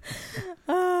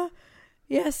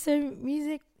 Yeah, so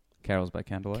music. Carols by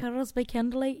Candlelight. Carols by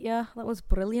Candlelight, yeah, that was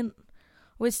brilliant. It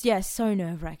was, yeah, so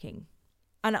nerve-wracking.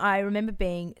 And I remember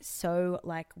being so,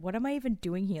 like, what am I even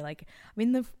doing here? Like, I'm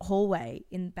in the hallway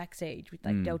in backstage with,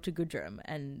 like, Delta Goodrum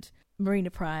and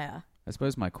Marina Pryor. I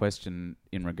suppose my question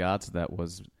in regards to that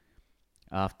was,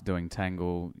 after doing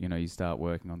Tangle, you know, you start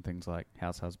working on things like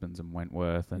House Husbands and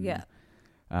Wentworth and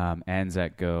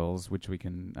Anzac Girls, which we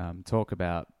can talk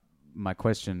about. My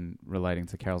question relating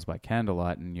to Carols by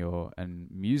Candlelight and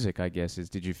music, I guess, is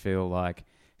did you feel like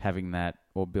having that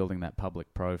or building that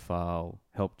public profile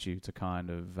helped you to kind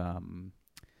of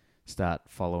start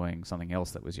following something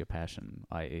else that was your passion,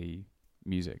 i.e.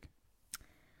 music?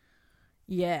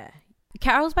 Yeah.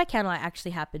 Carols by Candlelight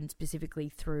actually happened specifically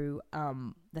through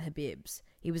the Habibs.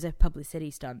 It was a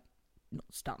publicity stunt. Not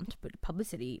stunt, but a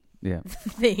publicity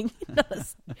thing.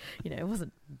 It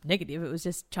wasn't negative. It was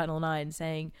just Channel 9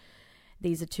 saying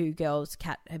these are two girls,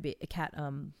 Kat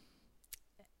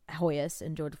Hoyas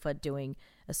and Georgia Flood, doing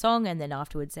a song, and then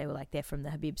afterwards they were like, they're from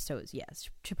the Habibs, so it was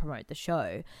to promote the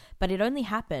show. But it only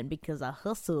happened because I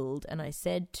hustled and I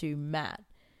said to Matt,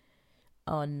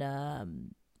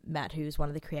 who's one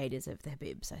of the creators of the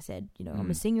Habibs, I said,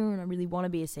 I'm a singer and I really want to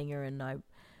be a singer and I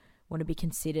want to be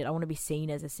considered, I want to be seen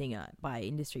as a singer by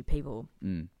industry people.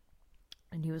 And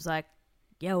he was like,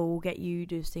 yeah, we'll get you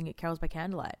to sing at Carols by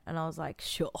Candlelight. And I was like,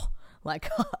 sure, like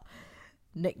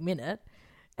next minute.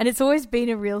 And it's always been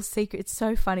a real secret. It's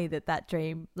so funny that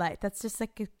dream, like that's just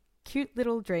like a cute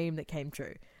little dream that came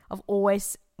true. I've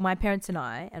always, my parents and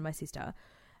I and my sister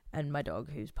and my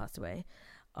dog who's passed away,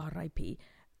 R.I.P.,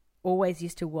 always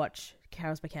used to watch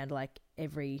Carols by Candlelight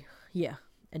every year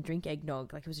and drink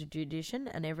eggnog. Like it was a tradition.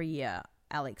 And every year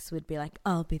Alex would be like,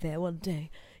 I'll be there one day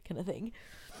kind of thing.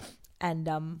 And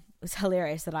it was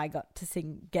hilarious that I got to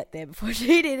get there before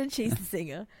she did, and she's the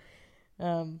singer.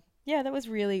 It was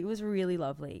really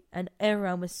lovely. And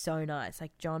everyone was so nice,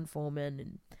 like John Foreman,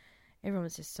 and everyone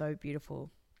was just so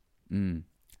beautiful. I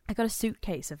got a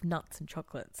suitcase of nuts and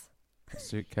chocolates. A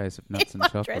suitcase of nuts and in my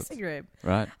chocolates. dressing room.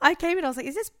 Right. I came in, I was like,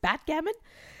 is this backgammon?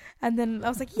 And then I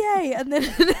was like, yay. And then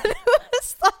it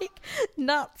was like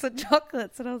nuts and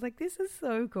chocolates. And I was like, this is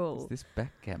so cool. Is this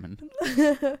backgammon?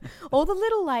 All the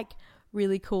little like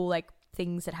really cool like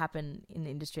things that happen in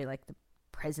the industry, like the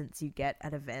presents you get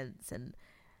at events and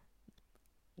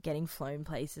getting flown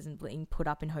places and being put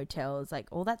up in hotels, like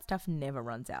all that stuff never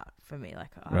runs out for me. Like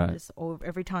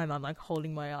every time I'm like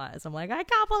holding my eyes, I'm like, I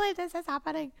can't believe this is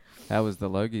happening. How was the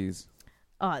Logies?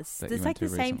 Oh, it's like the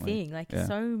same thing. Like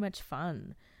so much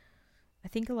fun. I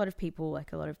think a lot of people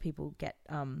get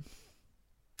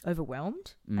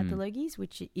overwhelmed at the Logies,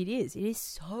 which it is. It is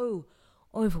so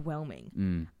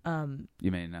overwhelming.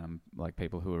 You mean like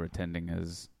people who are attending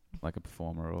as like a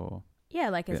performer or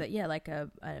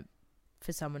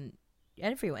for someone,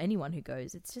 anyone who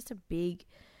goes, it's just a big,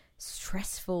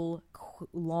 stressful,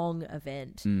 long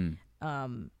event,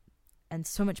 and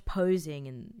so much posing,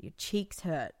 and your cheeks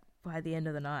hurt by the end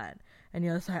of the night, and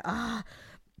you're just like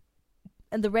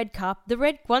and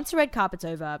once the red carpet's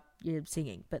over, you're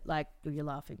singing, but like you're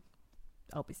laughing.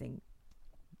 I'll be singing.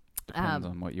 Depends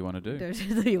on what you want to do.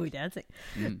 You'll be dancing.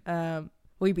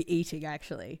 We'll be eating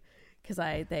actually. Because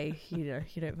you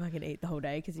don't fucking eat the whole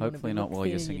day. Cause you hopefully not while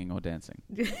you're singing or dancing.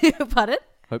 Pardon?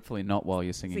 Hopefully not while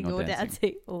you're singing or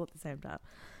dancing. All at the same time.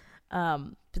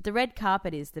 But the red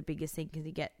carpet is the biggest thing because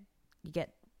you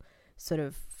get sort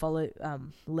of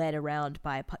led around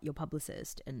by your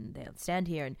publicist, and they'll stand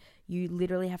here, and you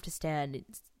literally have to stand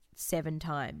 7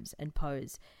 times and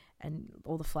pose, and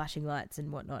all the flashing lights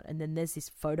and whatnot. And then there's this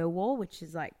photo wall, which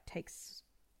is like takes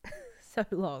so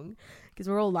long because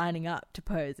we're all lining up to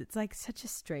pose. It's like such a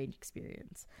strange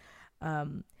experience. I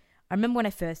remember when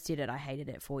I first did it, I hated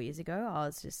it 4 years ago. I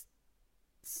was just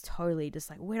totally just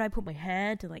like, where do I put my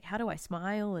hand, and like how do I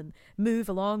smile and move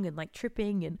along, and like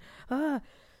tripping and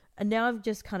now I've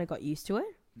just kind of got used to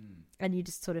it. And you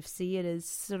just sort of see it as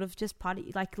sort of just part of,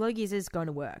 like Logies is going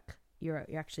to work. You're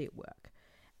actually at work,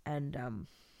 and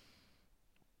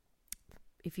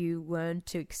if you learn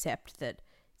to accept that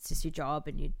it's just your job,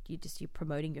 and you're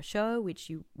promoting your show,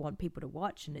 which you want people to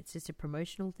watch, and it's just a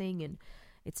promotional thing, and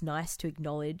it's nice to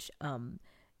acknowledge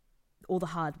all the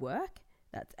hard work.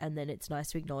 And then it's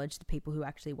nice to acknowledge the people who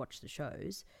actually watch the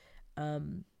shows.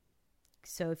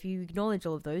 So if you acknowledge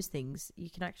all of those things, you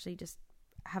can actually just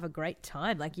have a great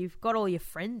time. Like, you've got all your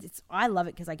friends. I love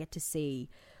it because I get to see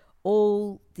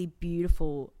all the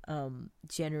beautiful,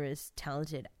 generous,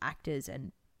 talented actors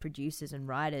and producers and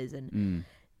writers and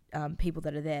people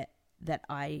that are there that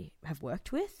I have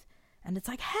worked with. And it's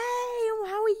like, hey,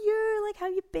 how are you? Like, how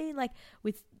you been? Like,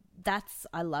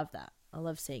 I love that. I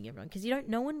love seeing everyone because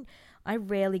I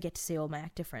rarely get to see all my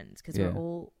actor friends because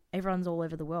everyone's all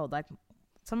over the world. Like,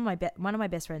 one of my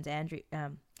best friends,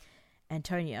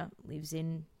 Antonia, lives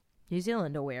in New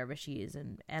Zealand or wherever she is,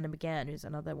 and Anna McGann, who's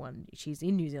another one, she's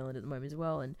in New Zealand at the moment as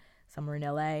well, and some are in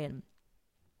LA, and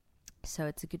so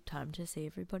it's a good time to see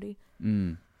everybody.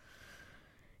 And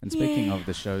speaking of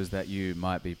the shows that you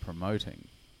might be promoting,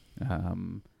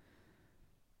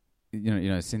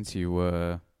 since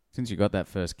you got that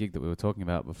first gig that we were talking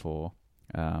about before,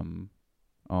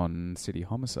 on City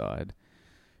Homicide,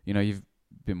 you've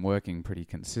been working pretty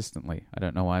consistently. I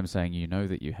don't know why I'm saying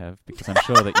that you have, because I'm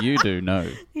sure that you do know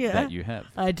that you have.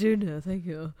 I do know, thank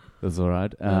you. That's all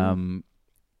right.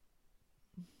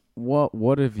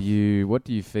 What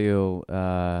do you feel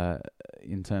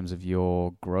in terms of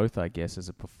your growth, I guess, as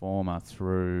a performer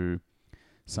through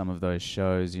some of those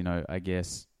shows? I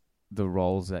guess the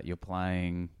roles that you're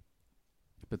playing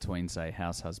between, say,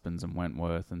 House Husbands and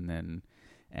Wentworth, and then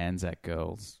Anzac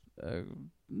Girls, a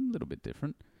little bit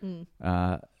different. And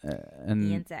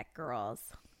the Anzac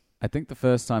Girls. I think the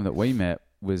first time that we met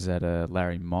was at a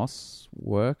Larry Moss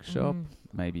workshop,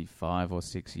 maybe 5 or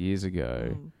 6 years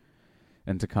ago.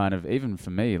 And to kind of, even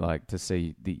for me, like, to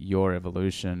see your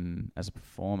evolution as a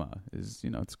performer is,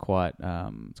 it's quite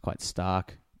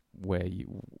stark where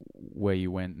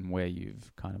you went and where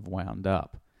you've kind of wound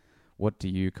up. What do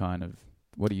you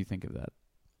think of that?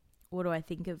 What do I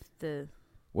think of the...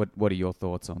 What are your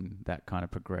thoughts on that kind of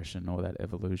progression or that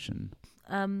evolution?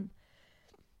 I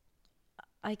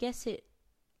guess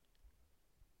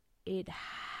it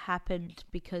happened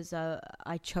because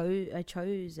I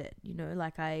chose it.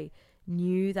 Like, I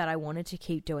knew that I wanted to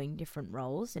keep doing different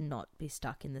roles and not be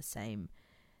stuck in the same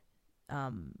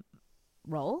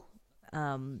role,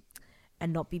 and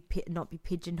not be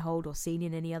pigeonholed or seen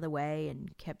in any other way,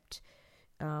 and kept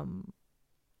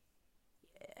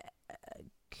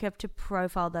a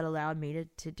profile that allowed me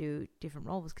to do different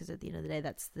roles, because at the end of the day,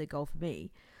 that's the goal for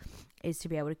me, is to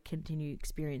be able to continue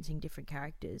experiencing different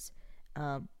characters.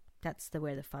 That's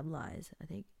where the fun lies, I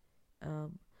think.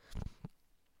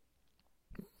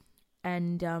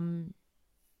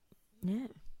 Yeah.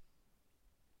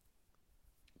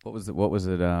 What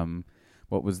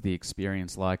was the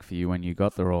experience like for you when you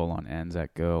got the role on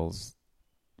Anzac Girls,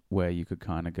 where you could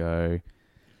kind of go,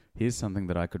 here's something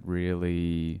that I could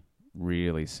really,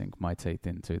 really sink my teeth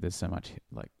into. There's so much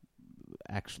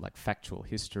factual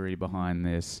history behind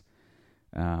this.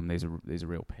 These are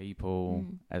real people,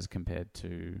 as compared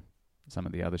to some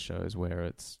of the other shows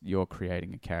where you're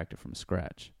creating a character from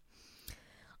scratch.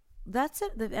 That's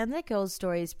it. The Anzac Girls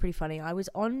story is pretty funny. I was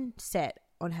on set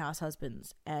on House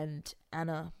Husbands, and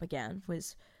Anna McGann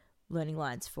was learning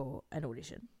lines for an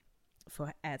audition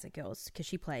for Anzac Girls, because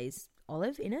she plays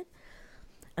Olive in it.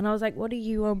 And I was like, what are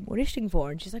you auditioning for?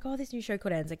 And she's like, this new show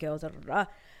called Anzac Girls. And I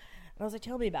was like,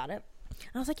 tell me about it.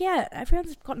 And I was like, yeah,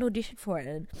 everyone's got an audition for it.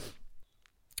 And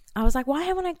I was like, why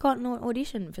haven't I got an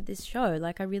audition for this show?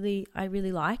 Like, I really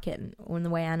like it. And when the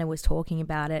way Anna was talking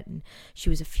about it, and she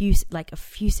was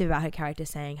effusive about her character,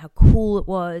 saying how cool it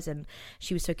was, and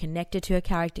she was so connected to her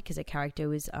character because her character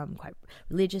was quite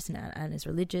religious, and Anna's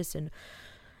religious, and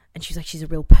she's like, she's a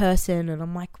real person. And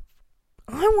I'm like,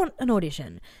 I want an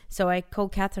audition. So I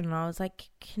called Catherine and I was like,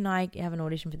 can I have an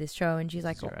audition for this show? And she's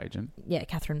like, your agent? Yeah,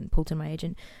 Catherine Poulton, my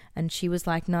agent. And she was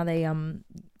like, no, they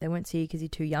won't see you because you're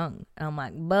too young. And I'm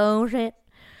like, bullshit,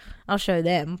 I'll show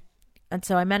them. And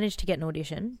so I managed to get an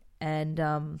audition,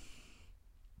 and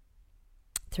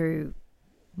through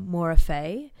Maura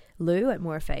Fay, Lou at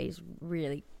Maura Fay's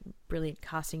really brilliant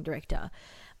casting director,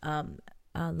 a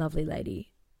lovely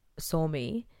lady, saw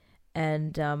me,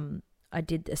 and I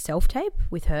did a self-tape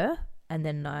with her, and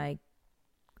then I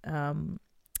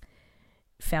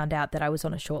found out that I was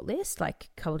on a short list like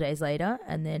a couple of days later,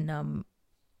 and then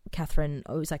Catherine,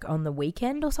 it was like on the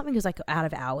weekend or something, it was like out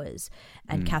of hours,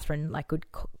 and Catherine like would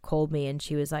called me, and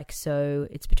she was like, so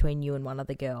it's between you and one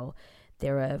other girl.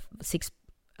 There are 6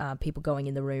 people going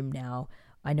in the room now.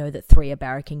 I know that 3 are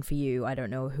barracking for you. I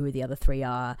don't know who the other 3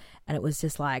 are. And it was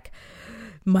just like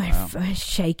my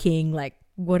shaking, like,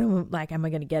 am I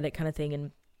going to get it kind of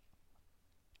thing.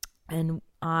 And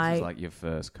this is like your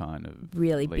first kind of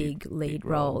really big lead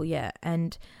role. Yeah.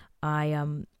 And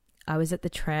I was at the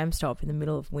tram stop in the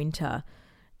middle of winter,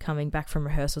 coming back from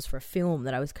rehearsals for a film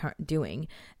that I was doing,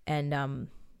 and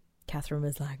Catherine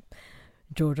was like,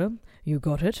 "Georgia, you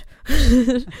got it."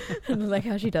 And like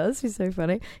how she does, she's so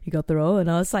funny. You got the role, and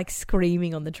I was like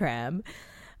screaming on the tram,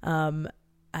 What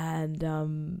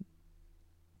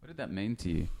did that mean to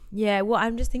you? Yeah, well,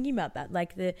 I'm just thinking about that.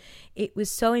 Like it was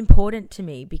so important to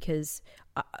me because,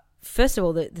 first of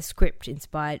all, the script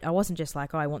inspired. I wasn't just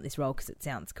like, oh, I want this role because it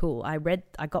sounds cool. I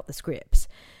got the scripts,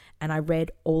 and I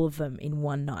read all of them in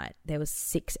one night. There was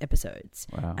 6 episodes,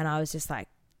 Wow. and I was just like,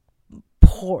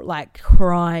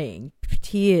 crying,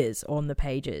 tears on the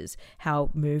pages.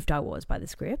 How moved I was by the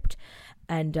script,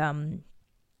 and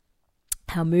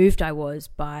how moved I was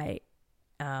by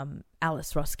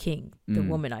Alice Ross King, the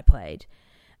woman I played.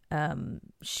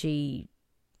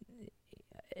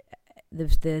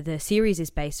 The series is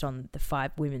based on the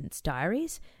 5 women's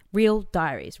diaries, real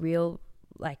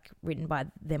like written by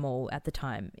them all at the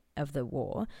time of the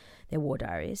war, their war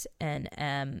diaries. And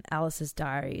Alice's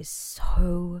diary is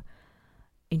so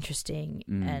interesting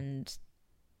and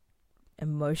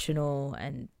emotional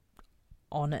and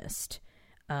honest.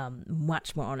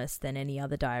 Much more honest than any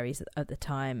other diaries at the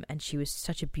time, and she was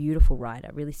such a beautiful writer,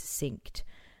 really succinct,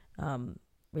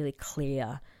 really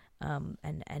clear,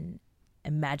 and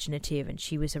imaginative. And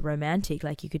she was a romantic.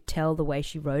 Like, you could tell the way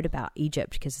she wrote about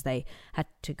Egypt, because they had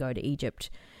to go to Egypt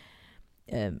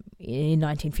in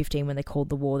 1915 when they called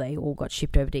the war. They all got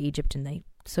shipped over to Egypt, and they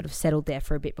sort of settled there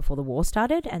for a bit before the war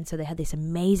started, and so they had this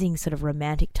amazing sort of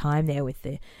romantic time there with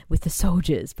the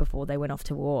soldiers before they went off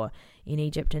to war in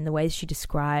Egypt. And the ways she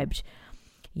described,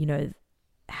 you know,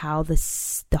 how the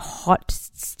hot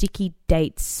sticky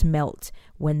dates smelt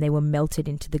when they were melted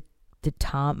into the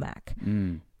tarmac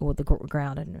or the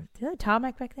ground. I don't know, did they have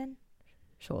tarmac back then?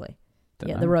 Surely.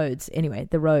 Don't know. The roads. Anyway,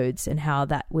 the roads, and how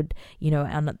that would, you know,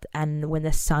 and when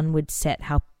the sun would set,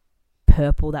 how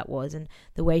purple that was. And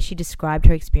the way she described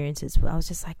her experiences, I was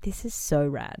just like, this is so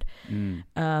rad.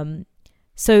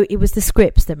 So it was the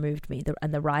scripts that moved me,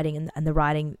 and the writing, and the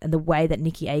writing, and the way that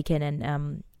Nikki Aiken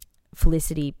and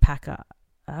Felicity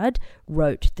Packard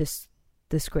wrote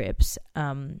the scripts.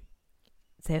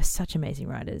 They're such amazing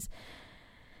writers.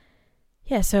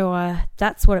 Yeah, so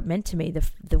that's what it meant to me.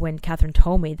 The when Catherine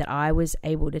told me that I was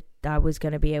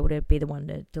going to be able to be the one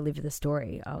to deliver the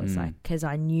story, I was like, because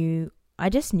I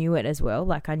just knew it as well.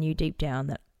 Like, I knew deep down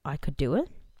that I could do it,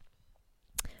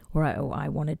 or I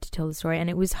wanted to tell the story. And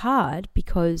it was hard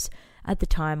because at the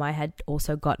time I had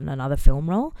also gotten another film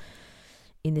role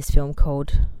in this film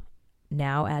called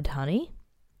Now Add Honey,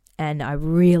 and I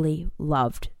really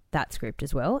loved that script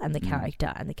as well, and the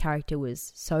character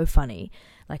was so funny.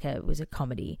 Like, it was a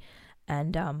comedy,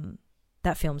 and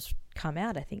that film's come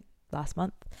out, I think, last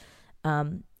month,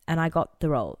 and I got the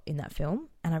role in that film,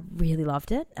 and I really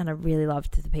loved it, and I really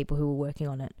loved the people who were working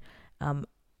on it,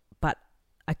 but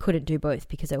I couldn't do both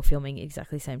because they were filming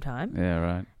exactly the same time. Yeah,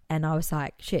 right. And I was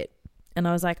like, shit. And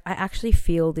I was like, I actually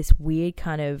feel this weird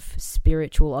kind of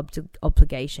spiritual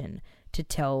obligation to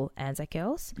tell Anzac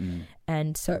Girls,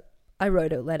 and so I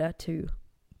wrote a letter to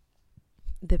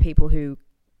the people who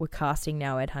were casting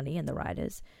Now Add Honey, and the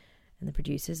writers and the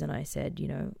producers, and I said, you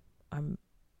know, I'm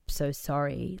so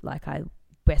sorry, like,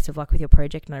 best of luck with your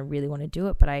project, and I really want to do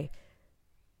it, but I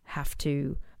have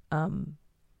to, I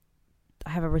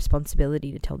have a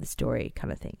responsibility to tell the story,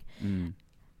 kind of thing.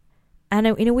 And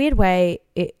in a weird way,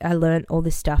 I learned all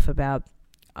this stuff about,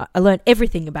 I learned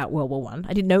everything about World War I.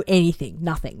 I didn't know anything,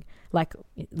 nothing, like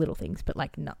little things, but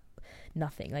like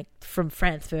nothing, like from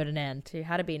Franz Ferdinand to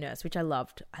How to Be a Nurse, which I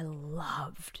loved. I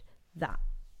loved that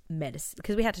medicine,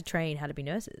 because we had to train how to be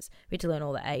nurses. We had to learn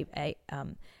all the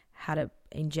how to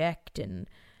inject and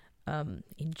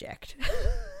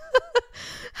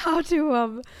how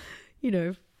to you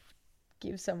know,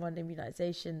 give someone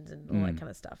immunizations and all that kind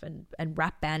of stuff, and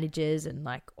wrap bandages, and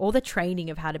like all the training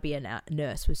of how to be a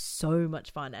nurse was so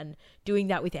much fun. And doing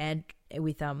that with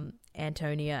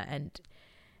Antonia and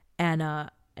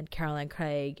Anna and Caroline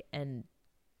Craig and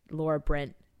Laura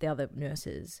Brent, the other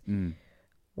nurses,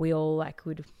 we all like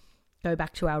would go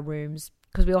back to our rooms,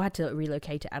 because we all had to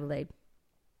relocate to Adelaide.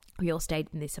 We all stayed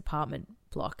in this apartment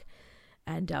block,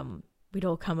 and we'd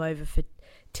all come over for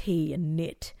tea and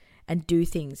knit and do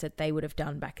things that they would have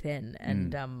done back then.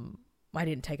 And I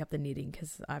didn't take up the knitting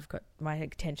because I've got, my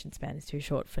attention span is too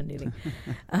short for knitting.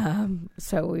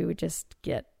 So we would just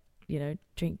get, you know,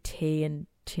 drink tea and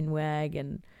chinwag,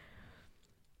 and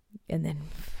then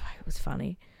it was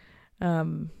funny.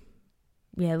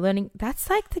 Yeah, learning, that's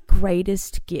like the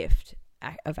greatest gift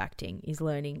of acting, is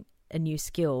learning a new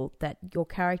skill that your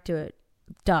character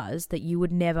does that you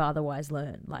would never otherwise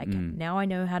learn. Like now I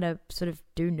know how to sort of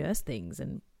do nurse things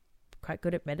and quite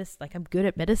good at medicine. Like I'm good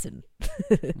at medicine.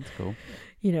 That's cool.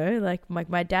 You know, like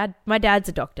my dad's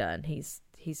a doctor and he's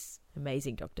an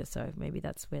amazing doctor. So maybe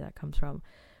that's where that comes from.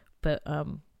 But,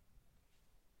 and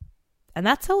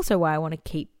that's also why I want to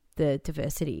keep the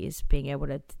diversity, is being able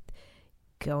to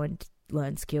go and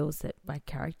learn skills that my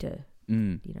character,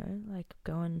 you know, like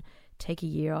go and take a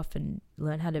year off and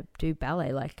learn how to do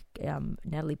ballet like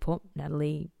Natalie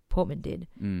Portman did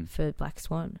for Black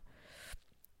Swan.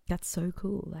 That's so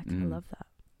cool. Like I love that.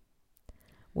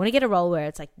 Want to get a role where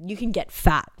it's like you can get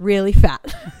fat, really fat.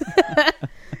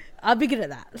 I'll be good at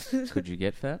that. Could you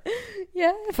get fat?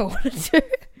 Yeah, if I wanted to.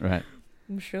 Right.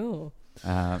 I'm sure.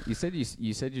 You said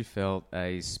you felt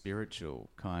a spiritual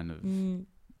kind of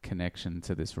connection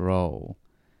to this role.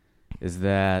 Is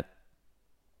that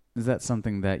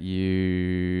something that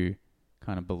you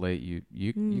kind of believe?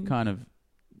 You kind of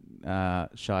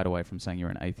shied away from saying you're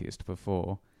an atheist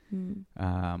before.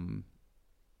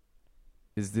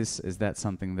 Is that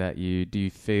something that do you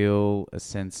feel a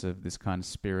sense of this kind of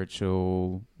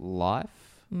spiritual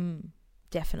life?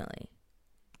 Definitely.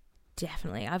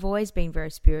 I've always been very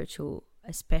spiritual,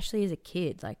 especially as a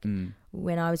kid. Like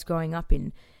when I was growing up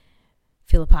in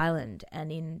Phillip Island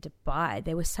and in Dubai,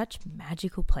 they were such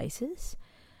magical places.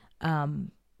 I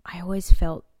always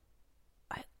felt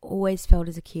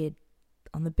as a kid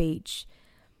on the beach,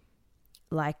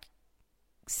 like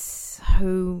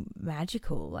so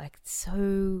magical, like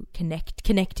so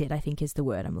connected, I think is the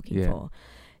word I'm looking for,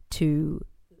 to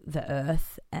the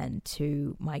earth and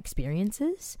to my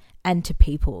experiences and to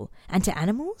people and to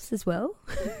animals as well.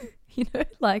 You know,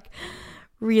 like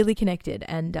really connected.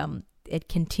 And it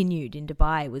continued in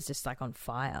Dubai. It was just like on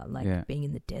fire, like being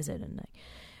in the desert and like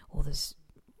all this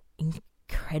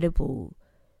incredible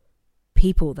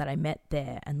people that I met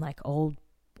there, and like old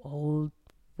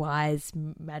wise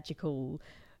magical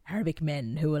Arabic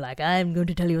men who were like, I'm going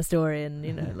to tell you a story, and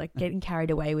you know, like getting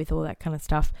carried away with all that kind of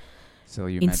stuff. Sell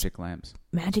you magic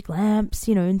lamps,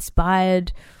 you know,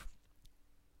 inspired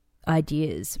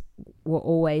ideas were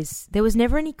always, there was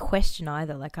never any question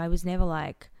either. Like I was never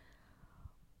like,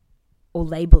 or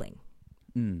labeling.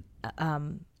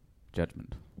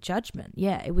 Judgment.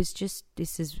 Yeah. It was just,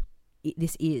 this is an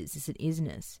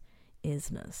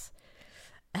isness.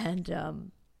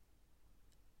 And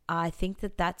I think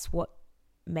that that's what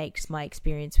makes my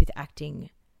experience with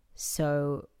acting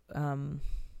so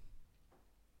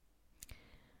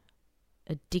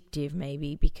addictive,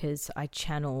 maybe, because I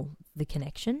channel the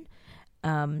connection.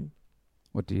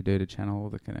 What do you do to channel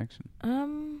the connection?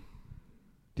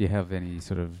 Do you have any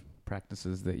sort of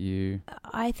practices that you...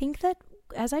 I think that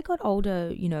as I got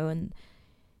older, you know, and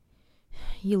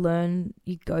you learn,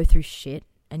 you go through shit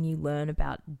and you learn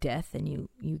about death, and you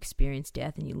experience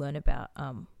death, and you learn about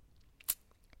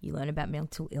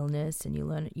mental illness, and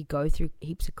you go through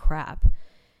heaps of crap,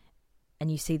 and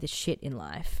you see the shit in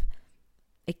life.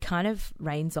 It kind of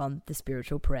rains on the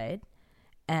spiritual parade,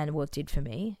 and what it did for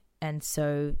me. And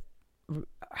so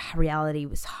reality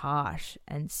was harsh,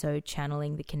 and so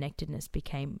channeling the connectedness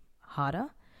became harder.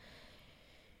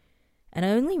 And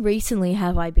only recently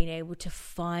have I been able to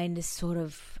find a sort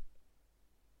of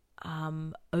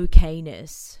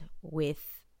okayness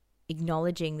with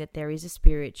acknowledging that there is a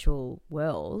spiritual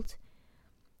world,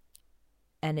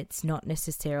 and it's not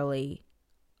necessarily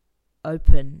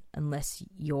open unless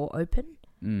you're open.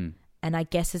 And I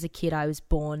guess as a kid I was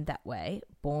born that way,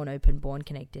 born open, born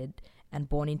connected, and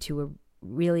born into a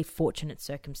really fortunate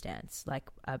circumstance, like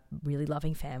a really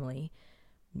loving family.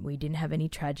 We didn't have any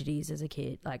tragedies as a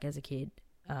kid.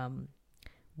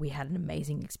 We had an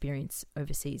amazing experience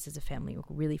overseas as a family. We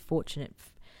were really fortunate.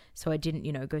 So I didn't,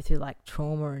 you know, go through like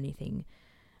trauma or anything.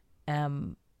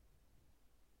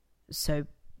 So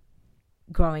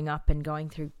growing up and going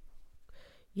through,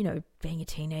 you know, being a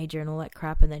teenager and all that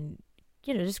crap, and then,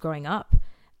 you know, just growing up,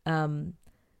 the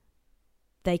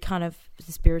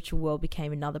spiritual world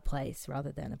became another place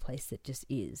rather than a place that just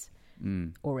is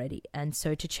already. And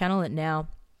so to channel it now,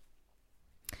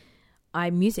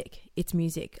 it's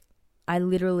music. I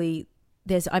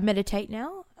meditate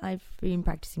now. I've been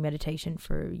practicing meditation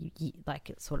for a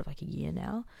year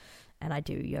now, and I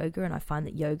do yoga, and I find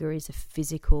that yoga is a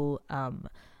physical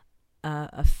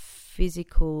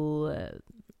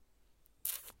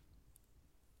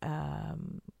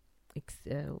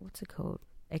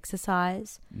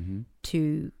exercise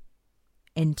to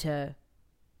enter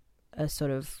a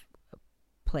sort of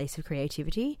place of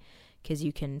creativity, because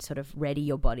you can sort of ready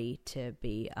your body to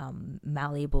be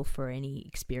malleable for any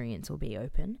experience or be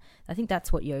open. I think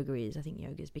that's what yoga is. I think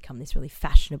yoga has become this really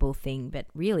fashionable thing, but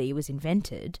really it was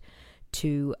invented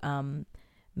to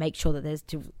make sure that there's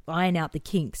to iron out the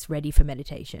kinks ready for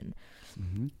meditation.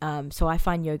 So I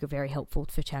find yoga very helpful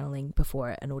for channeling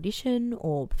before an audition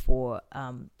or before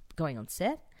going on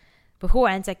set. Before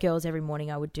Anzac Girls, every morning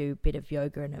I would do a bit of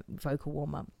yoga and a vocal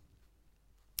warm-up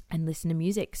and listen to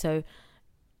music. So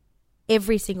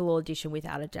every single audition,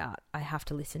 without a doubt, I have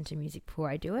to listen to music before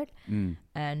I do it.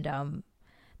 And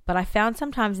but I found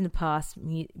sometimes in the past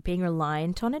being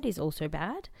reliant on it is also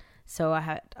bad. So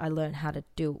I learned how to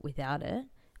do it without it.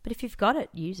 But if you've got it,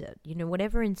 use it. You know,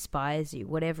 whatever inspires you,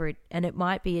 and it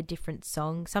might be a different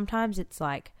song. Sometimes it's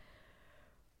like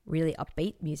really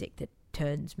upbeat music that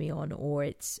turns me on, or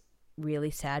it's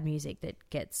really sad music that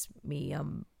gets me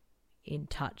in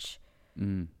touch.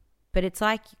 But it's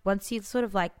like once you sort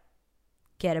of like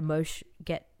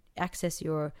access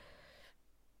your,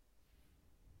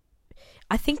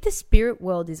 I think the spirit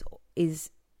world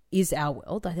is our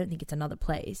world. I don't think it's another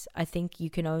place. I think you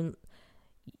can only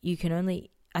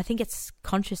I think it's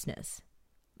consciousness.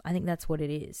 I think that's what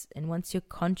it is. And once you're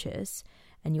conscious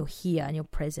and you're here and you're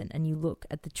present and you look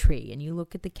at the tree and you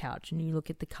look at the couch and you look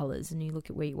at the colors and you look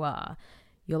at where you are,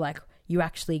 you're like, you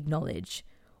actually acknowledge,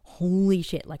 holy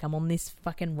shit, like I'm on this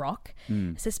fucking rock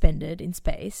suspended in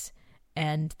space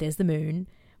and there's the moon,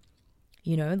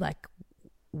 you know, like,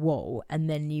 whoa. And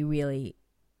then you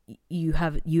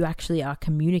actually are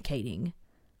communicating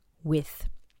with,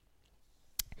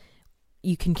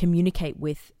 you can communicate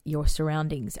with your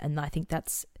surroundings. And I think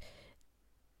that's,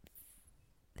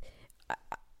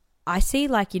 I see,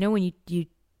 like, you know, when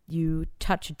you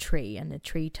touch a tree and the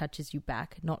tree touches you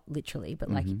back, not literally, but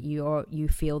like you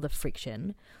feel the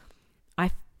friction.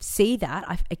 I see that,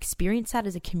 I've experienced that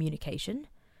as a communication.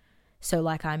 So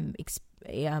like when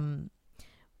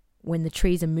the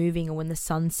trees are moving or when the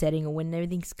sun's setting or when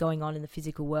everything's going on in the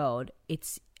physical world,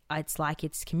 it's like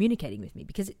it's communicating with me,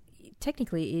 because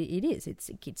technically it is.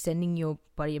 It's sending your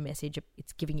body a message.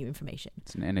 It's giving you information.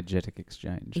 It's an energetic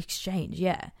exchange.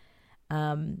 Yeah.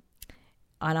 And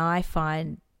I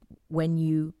find when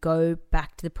you go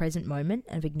back to the present moment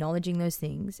of acknowledging those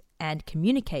things and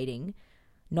communicating,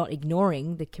 not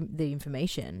ignoring the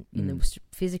information in the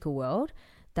physical world,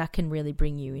 that can really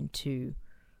bring you into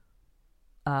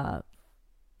that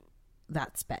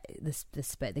space,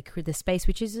 the space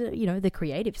which is, you know, the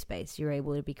creative space. You're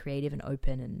able to be creative and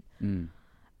open,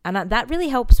 and that really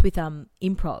helps with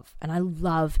improv. And I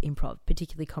love improv,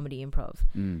 particularly comedy improv.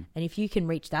 And if you can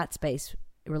reach that space,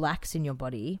 relax in your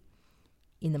body,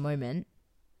 in the moment,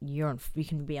 you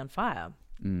can be on fire.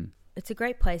 It's a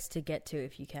great place to get to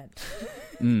if you can.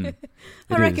 I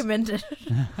recommend it.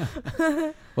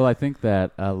 Well, I think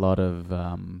that a lot of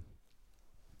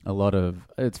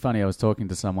it's funny, I was talking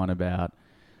to someone about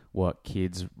what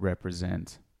kids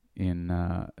represent in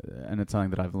and it's something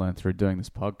that I've learned through doing this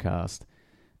podcast,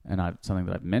 and something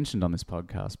that I've mentioned on this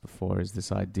podcast before is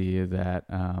this idea that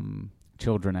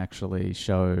children actually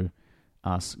show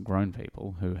us grown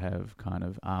people who have kind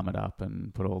of armored up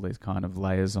and put all these kind of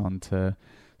layers on to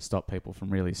stop people from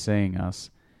really seeing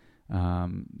us.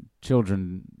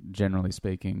 Children, generally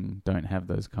speaking, don't have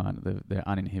those kind of, they're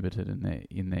uninhibited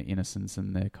in their innocence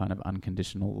and their kind of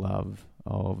unconditional love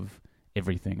of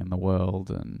everything in the world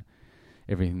and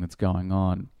everything that's going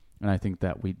on. And I think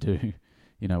that we do,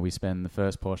 you know, we spend the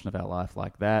first portion of our life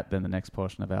like that, then the next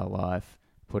portion of our life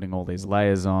putting all these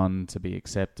layers on to be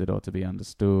accepted or to be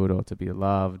understood or to be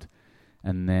loved.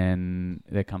 And then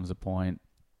there comes a point,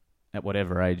 at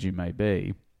whatever age you may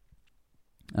be,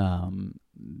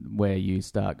 where you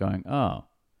start going, oh,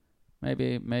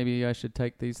 maybe I should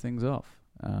take these things off.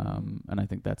 And I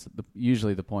think that's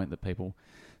usually the point that people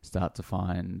start to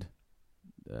find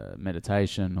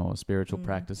meditation or spiritual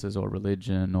practices or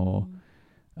religion or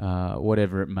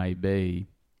whatever it may be.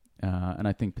 And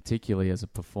I think particularly as a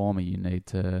performer, you need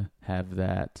to have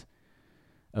that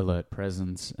alert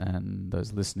presence and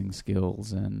those listening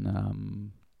skills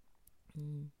and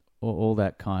all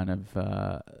that kind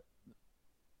of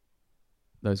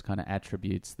those kind of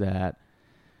attributes that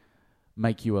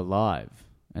make you alive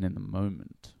and in the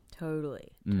moment. Totally.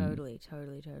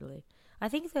 I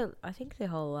think the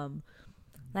whole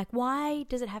like, why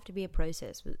does it have to be a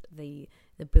process with the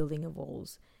building of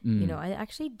walls? You know, I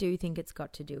actually do think it's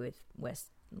got to do with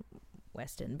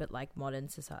Western, but like modern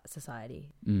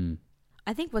society.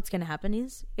 I think what's going to happen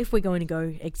is, if we're going to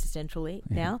go existentially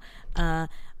now, I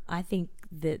think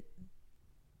that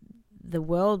the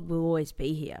world will always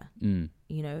be here.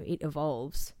 You know, it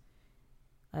evolves.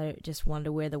 I just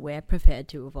wonder whether we're prepared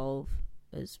to evolve,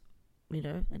 as you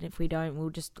know, and if we don't, we'll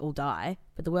just all die.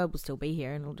 But the world will still be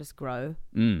here, and it'll just grow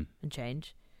and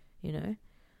change. You know,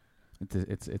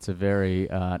 it's a very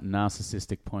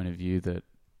narcissistic point of view that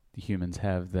humans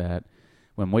have that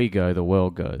when we go, the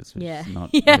world goes, which Yeah. is not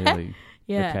Yeah. really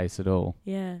Yeah. the case at all.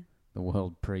 Yeah. The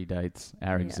world predates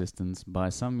our Yeah. existence by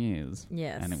some years,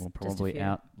 Yes. and it will just a probably few.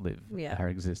 outlive Yeah. our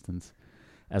existence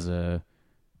as a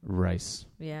race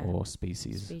Yeah. or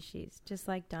species. Species. Just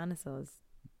like dinosaurs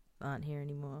aren't here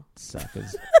anymore.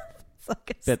 Suckers.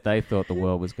 Suckers. Bet they thought the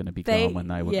world was going to be gone when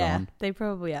they were gone. They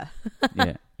probably are.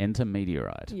 Yeah. Enter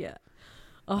meteorite. Yeah.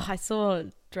 Oh, I saw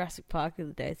Jurassic Park the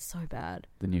other day. It's so bad.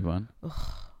 The new one?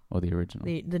 Or the original?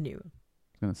 The new one. I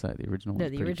was going to say the original No,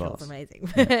 one's the pretty original's boss. amazing.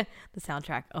 Yeah. The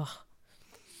soundtrack. Oh.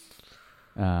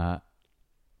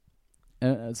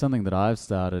 Something that I've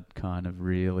started kind of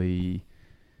really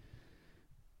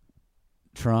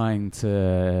trying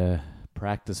to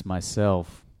practice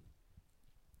myself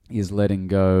is letting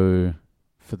go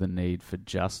for the need for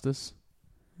justice.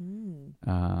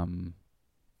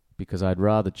 Because I'd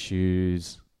rather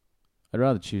choose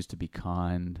to be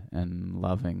kind and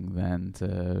loving than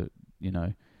to,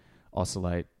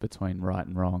 oscillate between right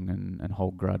and wrong and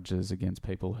hold grudges against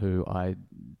people who I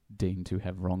deem to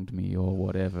have wronged me or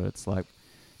whatever. It's like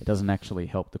it doesn't actually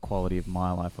help the quality of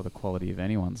my life or the quality of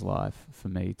anyone's life for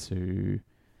me to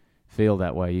feel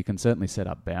that way. You can certainly set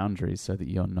up boundaries so that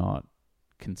you're not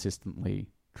consistently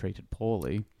treated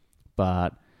poorly,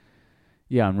 but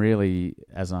yeah, I'm really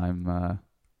as I'm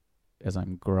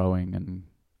growing and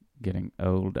getting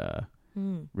older,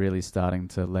 really starting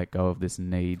to let go of this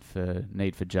need for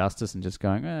justice and just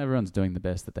going, everyone's doing the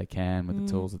best that they can with the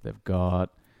tools that they've got,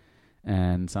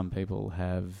 and some people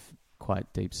have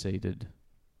quite deep-seated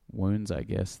wounds, I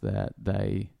guess, that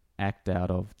they act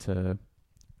out of to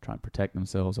try and protect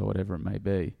themselves or whatever it may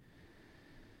be.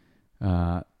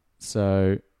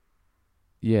 So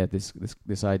yeah,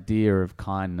 this idea of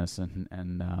kindness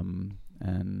and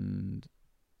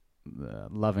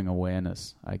loving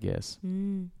awareness, I guess.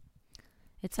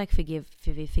 It's like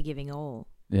forgiving all.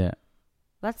 Yeah.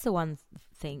 That's the one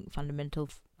thing fundamental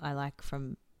I like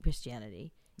from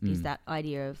Christianity is that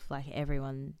idea of like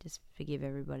everyone just forgive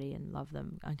everybody and love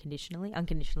them unconditionally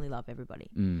love everybody.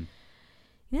 You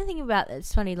know, think about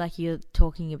it's funny, like you're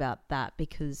talking about that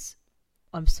because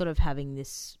I'm sort of having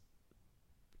this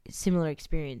similar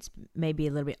experience, maybe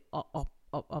a little bit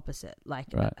opposite. Like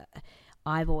right.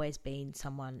 I've always been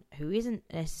someone who isn't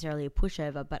necessarily a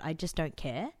pushover, but I just don't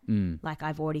care. Like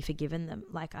I've already forgiven them.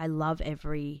 Like I love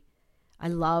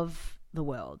the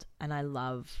world and I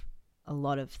love a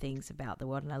lot of things about the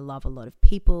world and I love a lot of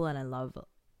people and I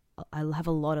have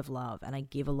a lot of love and I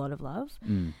give a lot of love.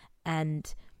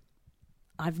 And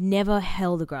I've never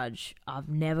held a grudge. I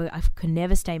could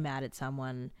never stay mad at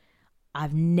someone.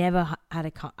 I've never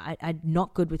had I'm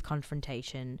not good with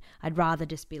confrontation. I'd rather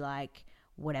just be like,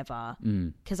 whatever,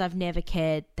 because I've never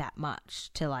cared that much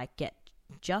to like get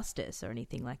justice or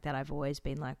anything like that. I've always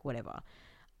been like, whatever.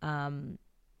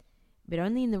 But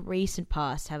only in the recent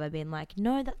past have I been like,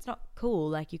 no, that's not cool.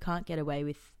 Like you can't get away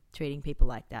with treating people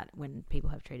like that when people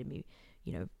have treated me,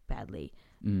 badly.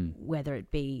 Whether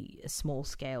it be a small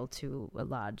scale to a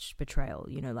large betrayal,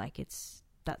 like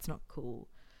that's not cool.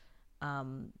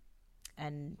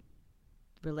 And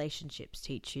relationships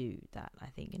teach you that, I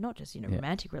think, and not just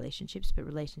romantic relationships, but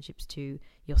relationships to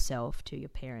yourself, to your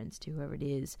parents, to whoever it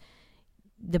is.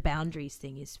 The boundaries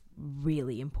thing is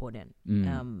really important.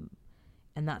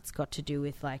 And that's got to do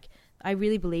with, like, I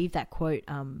really believe that quote,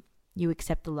 you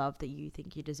accept the love that you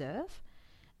think you deserve.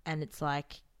 And it's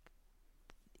like,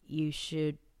 you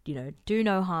should, do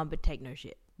no harm but take no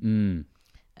shit. And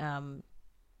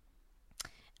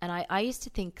I used to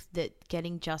think that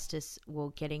getting justice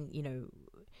or getting,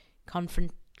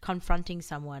 confronting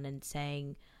someone and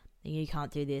saying, you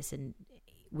can't do this, and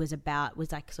was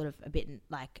like sort of a bit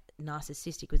like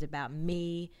narcissistic, was about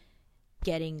me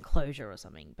getting closure or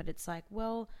something. But it's like,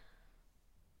 well,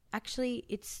 actually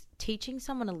it's teaching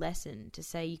someone a lesson to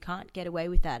say you can't get away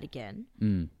with that again,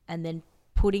 and then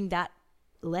putting that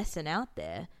lesson out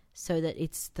there so that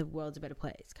it's the world's a better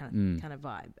place kind of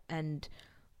vibe. And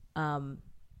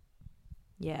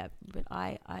yeah, but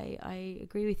I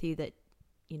agree with you that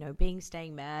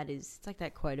staying mad it's like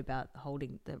that quote about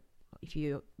if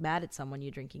you're mad at someone,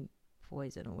 you're drinking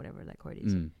poison or whatever that quote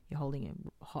is. You're holding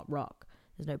a hot rock.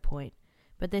 There's no point.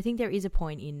 But I think there is a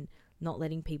point in not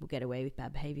letting people get away with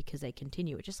bad behavior because they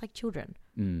continue it, just like children.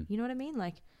 You know what I mean?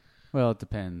 Like, well, it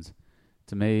depends.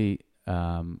 To me,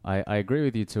 I agree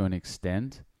with you to an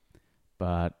extent,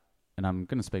 and I'm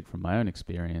going to speak from my own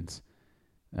experience,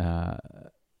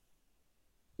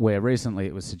 where recently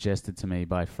it was suggested to me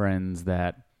by friends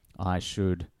that I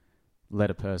should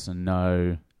let a person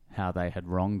know how they had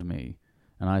wronged me.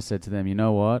 And I said to them, you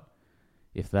know what?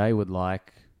 If they would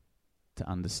like to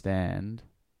understand,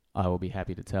 I will be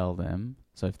happy to tell them.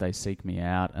 So if they seek me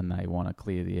out and they want to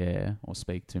clear the air or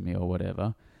speak to me or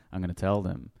whatever, I'm going to tell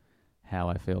them how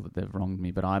I feel that they've wronged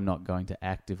me, but I'm not going to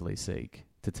actively seek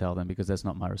to tell them because that's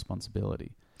not my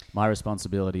responsibility. My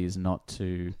responsibility is not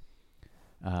to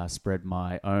spread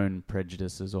my own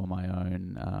prejudices or my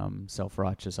own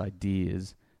self-righteous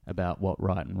ideas about what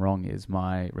right and wrong is.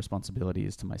 My responsibility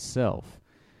is to myself.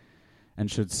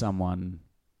 And should someone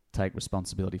take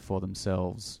responsibility for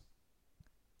themselves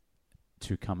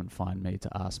to come and find me to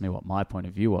ask me what my point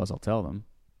of view was, I'll tell them.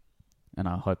 And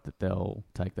I hope that they'll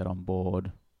take that on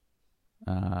board.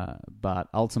 But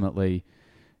ultimately,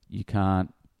 you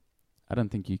can't... I don't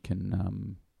think you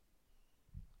can...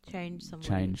 change someone.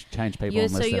 Change people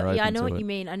unless they're open to it. I know what you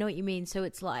mean. I know what you mean. So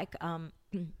it's like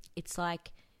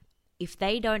if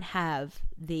they don't have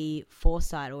the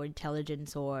foresight or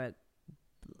intelligence or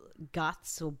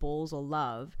guts or balls or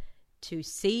love to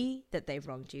see that they've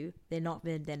wronged you, they're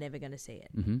never going to see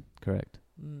it. Mm-hmm. Correct.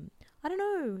 I don't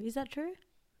know. Is that true?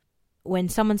 When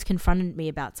someone's confronted me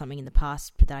about something in the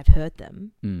past that I've hurt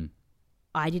them,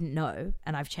 I didn't know,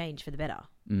 and I've changed for the better.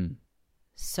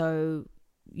 So,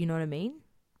 you know what I mean?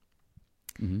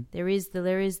 Mm-hmm. There is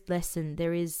lesson.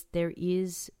 There is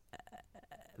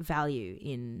value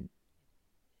in.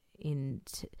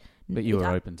 But you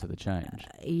are open to the change.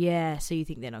 Yeah. So you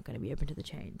think they're not going to be open to the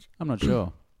change? I'm not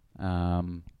sure.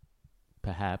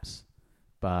 Perhaps,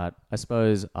 but I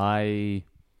suppose I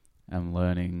am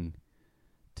learning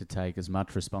to take as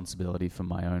much responsibility for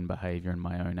my own behavior and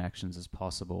my own actions as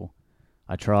possible.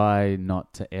 I try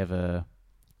not to ever,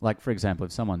 like, for example,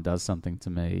 if someone does something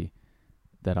to me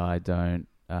that I don't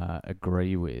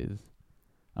agree with,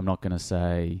 I'm not going to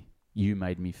say, you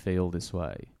made me feel this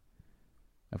way.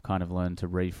 I've kind of learned to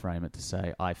reframe it to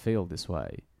say, I feel this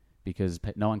way, because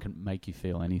no one can make you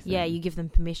feel anything. Yeah, you give them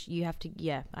permission. You have to,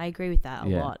 I agree with that a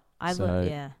lot.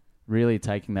 Really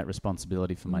taking that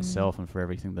responsibility for myself and for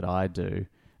everything that I do,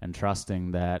 and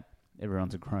trusting that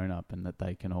everyone's a grown-up and that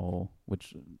they can all,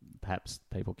 which perhaps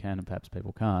people can and perhaps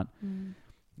people can't,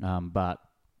 but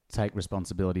take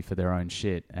responsibility for their own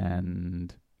shit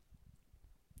and,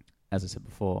 as I said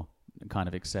before, kind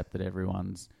of accept that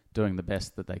everyone's doing the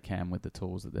best that they can with the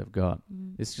tools that they've got.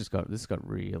 This got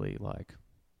really like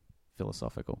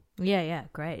philosophical. Yeah,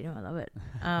 great. No, I love it.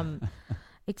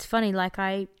 It's funny, like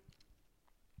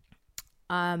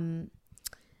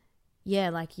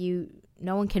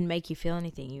no one can make you feel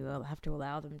anything. You will have to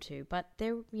allow them to. But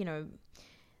there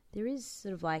is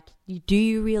sort of like, do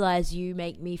you realize you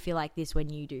make me feel like this when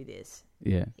you do this?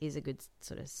 Yeah. Is a good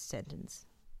sort of sentence.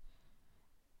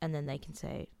 And then they can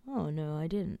say, oh, no, I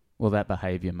didn't. Well, that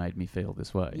behavior made me feel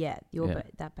this way. Yeah,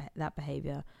 that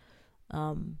behavior.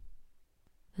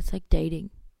 It's like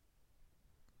dating.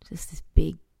 Just this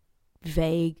big,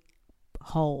 vague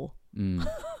hole. Are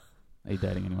you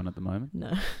dating anyone at the moment?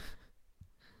 No.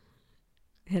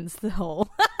 Hence the hole.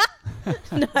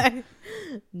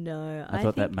 No. I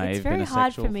thought that may have been a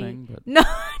sexual thing. But... No.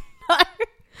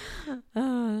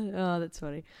 Oh, that's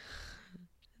funny.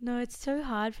 No, it's so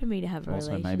hard for me to have a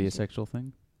relationship. Also maybe a sexual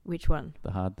thing? Which one? The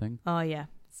hard thing? Oh, yeah.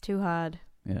 It's too hard.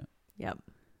 Yeah. Yep.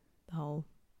 The whole...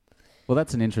 Well,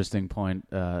 that's an interesting point.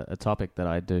 A topic that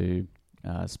I do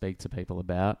speak to people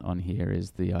about on here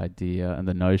is the idea and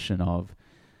the notion of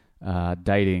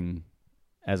dating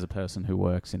as a person who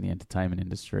works in the entertainment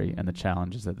industry and the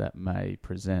challenges that may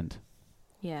present.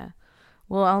 Yeah.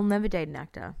 Well, I'll never date an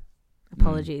actor.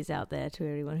 Apologies out there to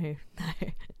everyone who... No,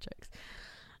 jokes.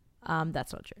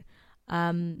 That's not true.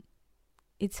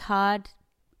 It's hard.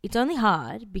 It's only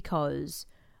hard because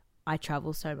I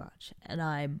travel so much, and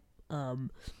I'm.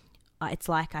 It's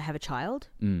like I have a child.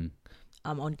 I'm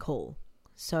on call,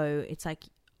 so it's like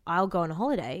I'll go on a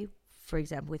holiday. For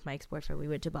example, with my ex-boyfriend, we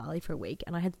went to Bali for a week,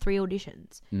 and I had 3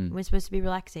 auditions. And we're supposed to be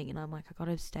relaxing, and I'm like, I got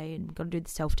to stay and got to do the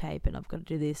self-tape, and I've got to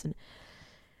do this, and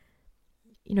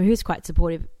he was quite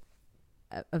supportive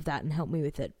of that and helped me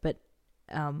with it, but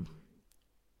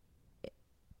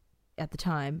at the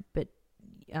time, but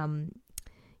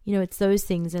it's those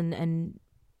things and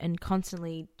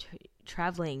constantly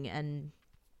traveling and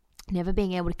never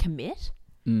being able to commit.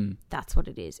 That's what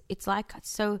it is. It's like,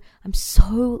 I'm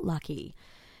so lucky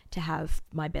to have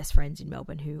my best friends in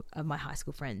Melbourne who are my high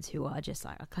school friends, who are just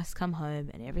like, I just come home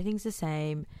and everything's the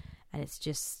same, and it's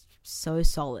just so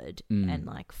solid and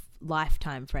like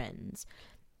lifetime friends.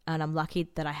 And I'm lucky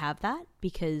that I have that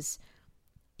because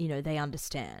they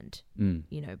understand,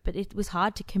 but it was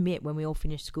hard to commit when we all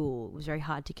finished school. It was very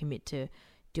hard to commit to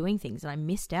doing things, and I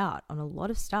missed out on a lot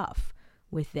of stuff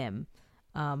with them.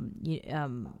 And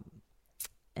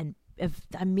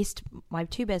I missed my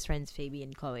 2 best friends, Phoebe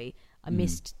and Chloe. I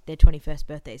missed their 21st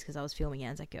birthdays because I was filming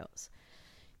Anzac Girls.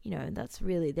 You know,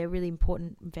 they're really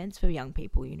important events for young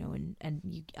people, you know,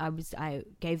 I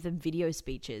gave them video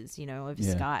speeches, you know, over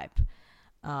Skype,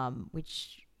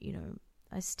 which, you know,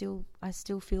 I still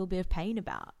feel a bit of pain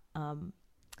about,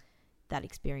 that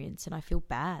experience, and I feel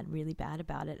really bad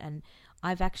about it. And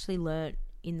I've actually learnt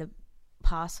in the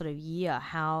past sort of year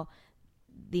how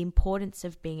the importance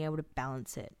of being able to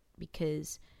balance it,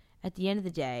 because at the end of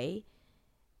the day,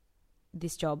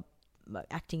 this job,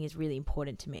 acting, is really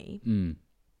important to me.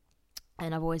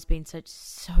 And I've always been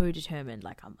so determined.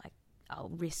 Like, I'm like,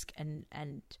 I'll risk and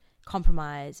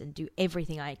compromise and do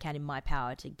everything I can in my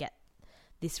power to get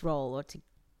this role or to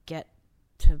get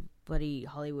to bloody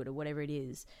Hollywood or whatever it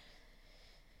is,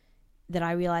 that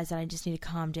I realize that I just need to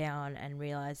calm down and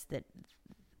realize that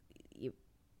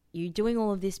you're doing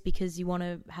all of this because you want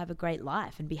to have a great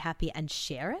life and be happy and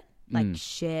share it. Like,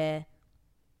 share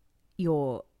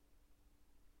your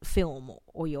film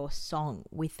or your song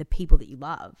with the people that you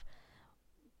love.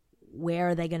 Where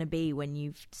are they going to be when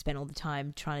you've spent all the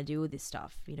time trying to do all this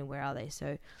stuff? You know, where are they?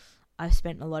 So I've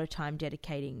spent a lot of time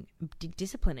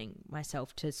disciplining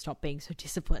myself to stop being so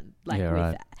disciplined. Like,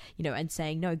 with, you know, and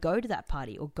saying, no, go to that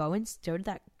party, or go and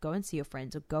see your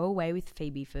friends, or go away with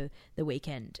Phoebe for the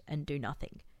weekend and do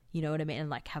nothing. You know what I mean? And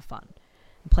like, have fun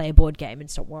and play a board game and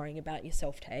stop worrying about your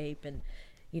self-tape and,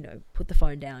 you know, put the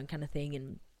phone down kind of thing,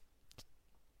 and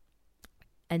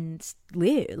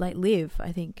live.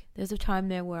 I think there's a time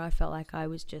there where I felt like I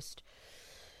was just,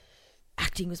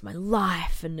 acting was my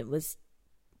life, and it was,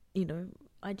 you know,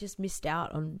 I just missed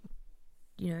out on,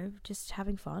 you know, just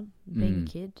having fun, being a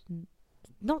kid. And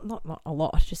not a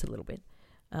lot, just a little bit.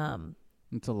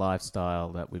 It's a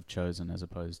lifestyle that we've chosen as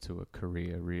opposed to a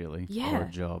career, really, or a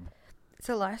job. It's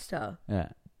a lifestyle. Yeah,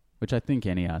 which I think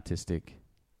any artistic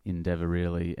endeavor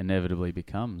really inevitably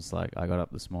becomes. Like, I got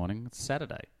up this morning, it's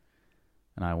Saturday,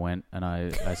 and I went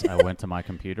to my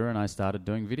computer and I started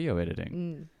doing video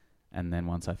editing. And then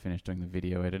once I finished doing the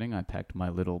video editing, I packed my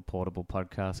little portable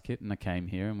podcast kit and I came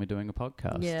here and we're doing a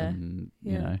podcast. Yeah. And,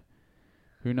 you know,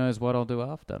 who knows what I'll do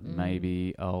after.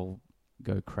 Maybe I'll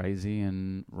go crazy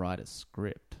and write a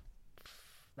script.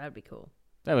 That would be cool.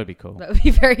 That would be cool. That would be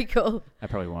very cool. I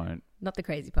probably won't. Not the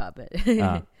crazy part, but...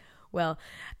 Well,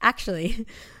 actually...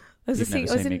 You've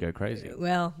never seen me go crazy.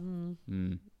 Well...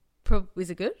 is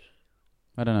it good?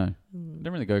 I don't know. I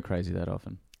don't really go crazy that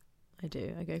often. I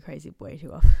do. I go crazy way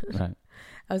too often. Right.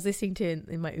 I was listening to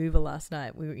in my Uber last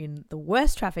night. We were in the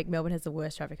worst traffic. Melbourne has the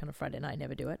worst traffic on a Friday night. I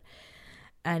never do it.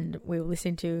 And we were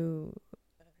listening to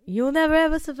 "You'll Never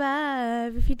Ever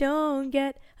Survive If You Don't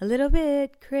Get a Little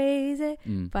Bit Crazy"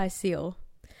 by Seal.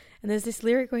 And there's this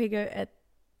lyric where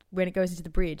when it goes into the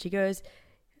bridge, he goes,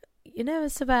 "You never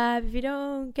survive if you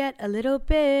don't get a little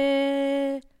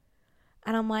bit."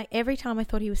 And I'm like, every time I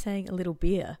thought he was saying a little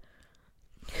beer.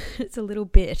 It's a little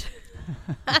bit.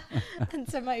 And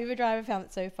so my Uber driver found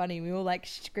it so funny. We all like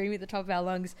screaming at the top of our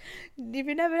lungs, "If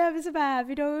you never ever survive,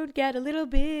 you don't get a little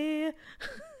beer."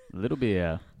 A little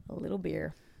beer. A little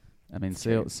beer. I mean,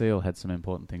 Seal had some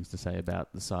important things to say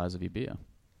about the size of your beer.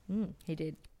 He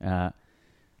did. We're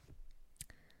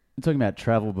talking about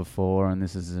travel before, and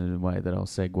this is a way that I'll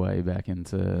segue back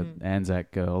into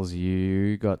Anzac Girls.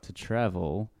 You got to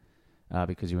travel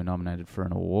because you were nominated for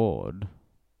an award.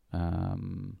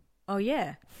 Oh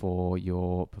yeah, for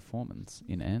your performance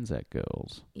in Anzac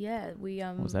Girls. Yeah, we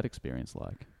What was that experience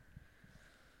like?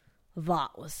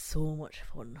 That was so much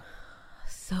fun.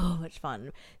 So much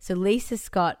fun. So Lisa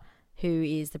Scott, who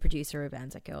is the producer of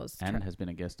Anzac Girls, and has been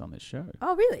a guest on this show.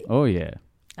 Oh really? Oh yeah.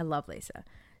 I love Lisa.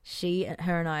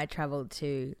 Her and I travelled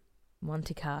to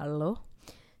Monte Carlo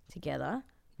together.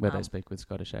 Where they speak with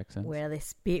Scottish accents. Where they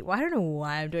speak. Well, I don't know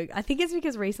why I'm doing. I think it's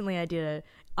because recently I did a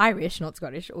Irish, not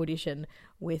Scottish, audition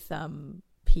with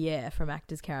Pierre from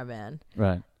Actors Caravan.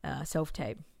 Right.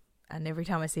 Self-tape. And every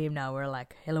time I see him now, we're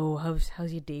like, "Hello,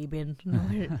 how's your day been?"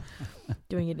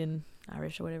 Doing it in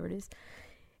Irish or whatever it is.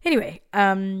 Anyway,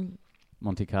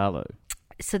 Monte Carlo.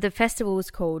 So the festival was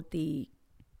called the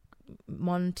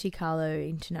Monte Carlo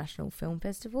International Film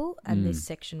Festival, and this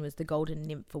section was the Golden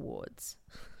Nymph Awards.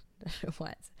 I don't know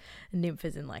why it's a nymph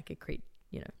is in like a Crete,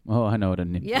 you know. Oh, I know what a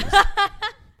nymph is.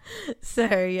 So,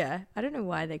 yeah, I don't know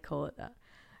why they call it that.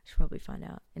 I should probably find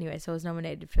out. Anyway, so I was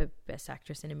nominated for Best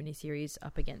Actress in a Miniseries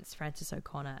up against Frances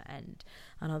O'Connor and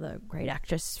another great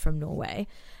actress from Norway.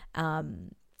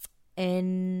 And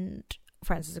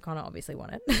Frances O'Connor obviously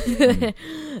won it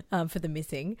for The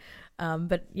Missing.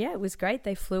 But, yeah, it was great.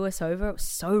 They flew us over. It was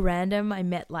so random. I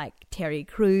met, like, Terry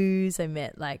Crews. I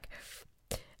met, like...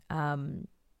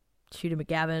 Shooter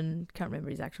McGavin, can't remember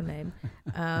his actual name.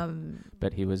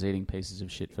 But he was eating pieces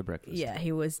of shit for breakfast. Yeah,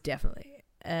 he was definitely.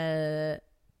 And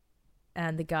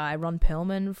the guy, Ron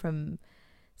Perlman from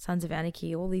Sons of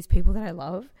Anarchy, all these people that I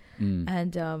love.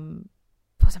 And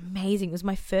it was amazing. It was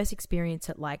my first experience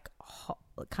at like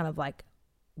kind of like,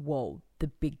 whoa, the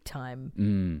big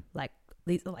time. Like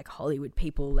these are like Hollywood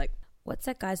people. Like what's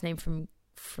that guy's name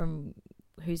from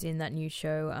who's in that new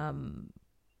show,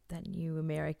 that new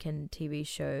American TV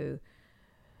show,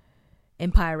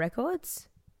 Empire Records?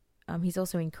 He's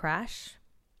also in Crash.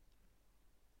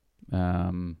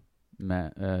 Matt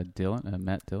Dillon?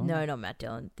 No, not Matt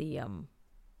Dillon. The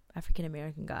African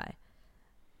American guy.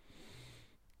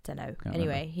 Don't know.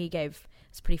 Anyway,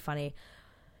 it's pretty funny.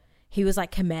 He was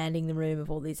like commanding the room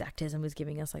of all these actors and was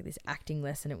giving us like this acting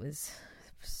lesson. It was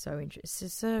so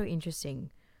interesting,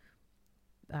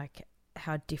 like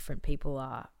how different people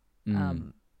are.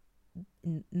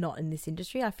 Not in this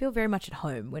industry. I feel very much at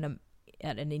home when I'm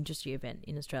at an industry event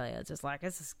in Australia. It's just like,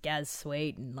 this is Gaz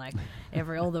Sweet and like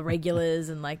all the regulars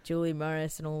and like Julie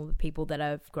Morris and all the people that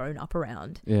I've grown up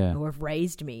around who have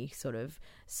raised me sort of.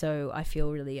 So I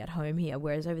feel really at home here.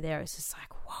 Whereas over there, it's just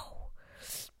like, whoa,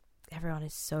 everyone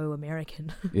is so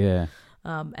American. Yeah.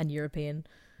 And European.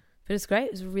 But it's great.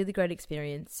 It was a really great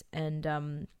experience.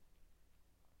 And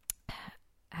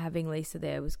having Lisa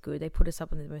there was good. They put us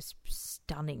up in the most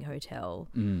stunning hotel,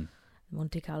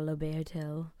 Monte Carlo Bay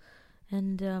Hotel.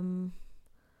 And what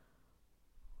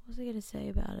was I going to say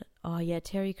about it? Oh, yeah,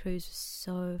 Terry Crews was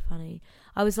so funny.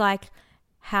 I was like,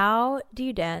 how do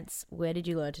you dance? Where did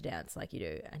you learn to dance like you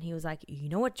do? And he was like, you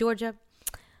know what, Georgia?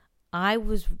 I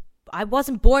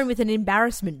wasn't born with an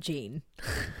embarrassment gene.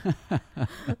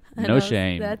 No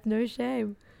shame. That's no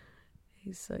shame.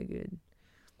 He's so good.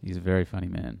 He's a very funny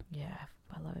man. Yeah,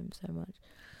 I love him so much.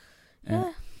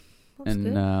 And, that's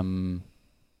good.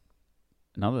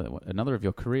 Another of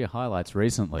your career highlights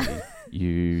recently,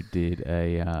 you did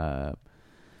a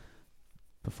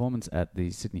performance at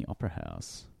the Sydney Opera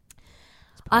House.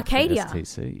 Arcadia.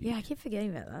 STC. Yeah, I keep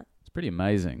forgetting about that. It's pretty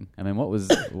amazing. I mean, what was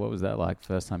that like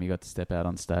first time you got to step out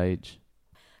on stage?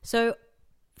 So,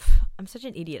 I'm such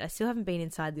an idiot. I still haven't been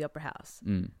inside the Opera House.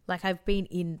 Like, I've been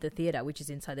in the theatre, which is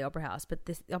inside the Opera House, but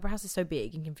the Opera House is so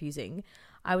big and confusing.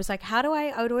 I was like,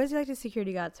 I would always be like the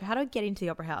security guard, so how do I get into the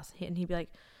Opera House? And he'd be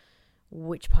like,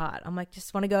 which part? I'm like,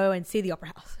 just want to go and see the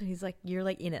Opera House. And he's like, you're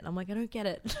like in it. I'm like, I don't get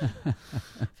it.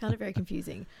 Found it very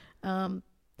confusing. No,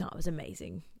 it was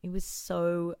amazing. It was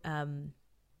so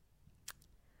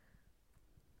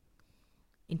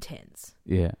intense.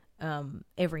 Yeah.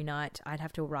 Every night I'd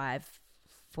have to arrive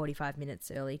 45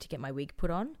 minutes early to get my wig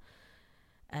put on.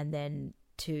 And then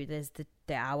there's the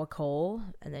hour call,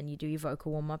 and then you do your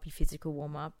vocal warm up, your physical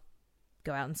warm up,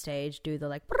 go out on stage, do the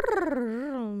like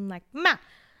ma,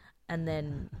 and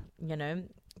then,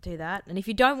 do that. And if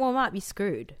you don't warm up, you're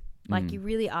screwed. Like, you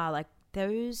really are. Like,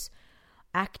 those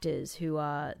actors who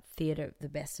are the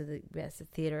best of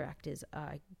theatre actors,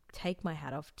 take my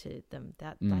hat off to them.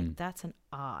 That's an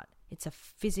art. It's a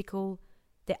physical,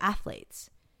 they're athletes.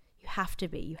 You have to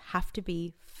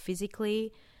be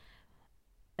physically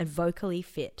and vocally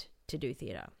fit to do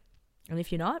theatre. And if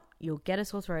you're not, you'll get a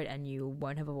sore throat and you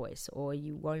won't have a voice, or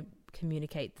you won't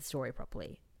communicate the story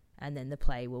properly. And then the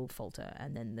play will falter,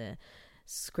 and then the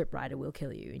script writer will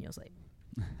kill you in your sleep.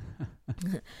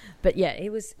 But yeah,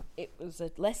 it was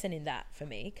a lesson in that for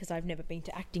me, because I've never been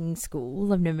to acting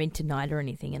school. I've never been to NIDA or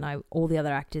anything, and all the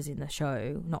other actors in the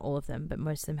show, not all of them, but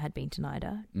most of them had been to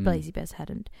NIDA. Blazy Bess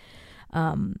hadn't.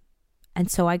 And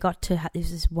so I got to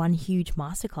this one huge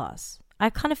masterclass.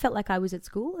 I kind of felt like I was at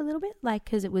school a little bit, like,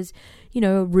 because it was,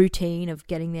 a routine of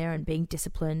getting there and being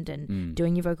disciplined and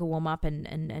doing your vocal warm up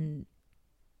and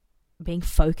being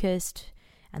focused.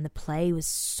 And the play was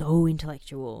so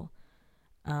intellectual.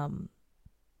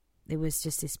 It was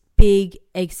just this big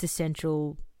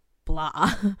existential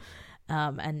blah.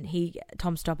 And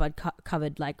Tom Stoppard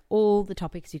covered like all the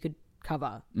topics you could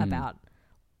cover about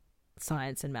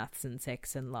science and maths and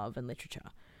sex and love and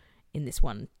literature in this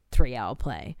one 3-hour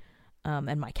play.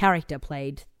 And my character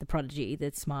played the prodigy,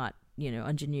 the smart,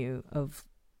 ingenue of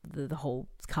the whole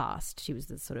cast. She was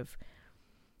the sort of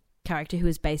character who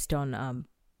was based on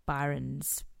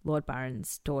Lord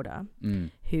Byron's daughter,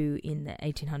 who in the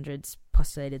 1800s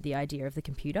postulated the idea of the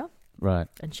computer. Right.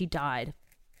 And she died.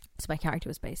 So my character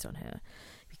was based on her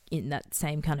in that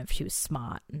same kind of, she was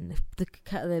smart. And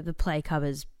the play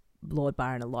covers Lord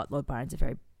Byron a lot. Lord Byron's a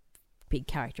very big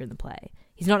character in the play.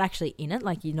 He's not actually in it,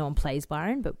 like, no one plays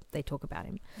Byron, but they talk about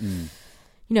him.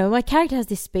 My character has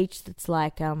this speech that's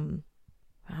like, I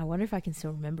wonder if I can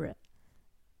still remember it.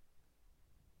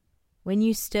 When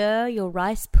you stir your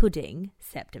rice pudding,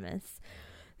 Septimus,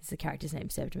 this is the character's name,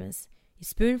 Septimus, your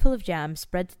spoonful of jam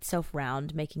spreads itself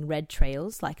round, making red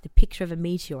trails like the picture of a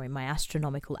meteor in my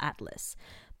astronomical atlas.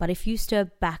 But if you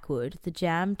stir backward, the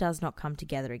jam does not come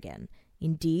together again.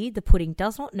 Indeed, the pudding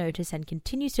does not notice and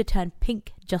continues to turn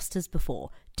pink just as before.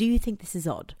 Do you think this is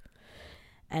odd?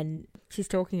 And she's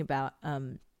talking about,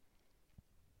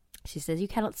 she says, you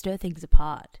cannot stir things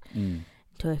apart.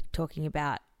 Talking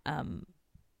about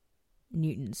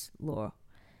Newton's law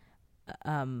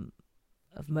of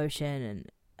motion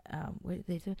and what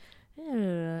they say?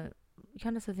 You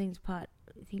cannot stir things apart.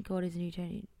 I think God is a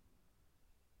Newtonian.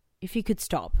 If you could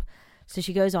stop. So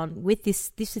she goes on with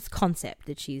this concept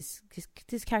that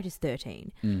this character's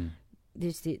 13,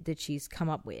 that she's come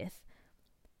up with.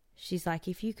 She's like,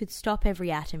 if you could stop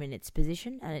every atom in its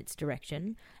position and its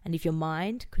direction, and if your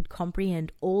mind could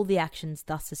comprehend all the actions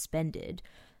thus suspended,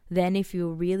 then if you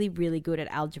were really, really good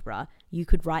at algebra, you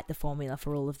could write the formula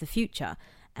for all of the future.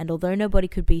 And although nobody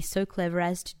could be so clever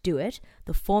as to do it,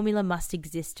 the formula must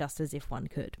exist just as if one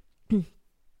could. And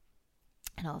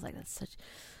I was like, that's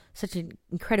such an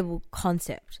incredible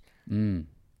concept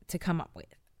to come up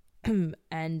with.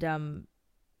 And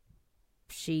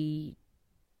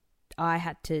I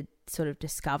had to sort of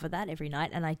discover that every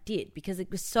night, and I did, because it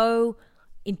was so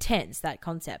intense, that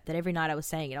concept, that every night I was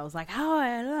saying it, I was like,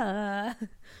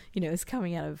 it's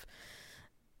coming out of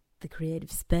the creative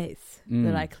space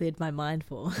that I cleared my mind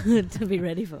for to be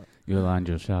ready for. You aligned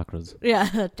your chakras.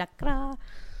 Yeah, chakra.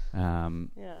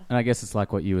 And I guess it's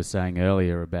like what you were saying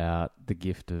earlier about the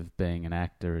gift of being an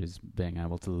actor is being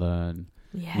able to learn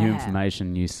new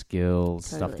information, new skills,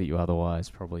 stuff that you otherwise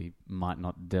probably might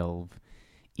not delve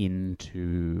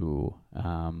into.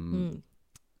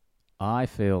 I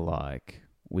feel like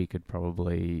we could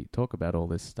probably talk about all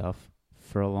this stuff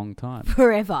for a long time.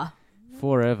 Forever.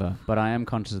 But I am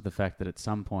conscious of the fact that at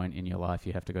some point in your life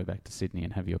you have to go back to Sydney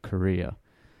and have your career.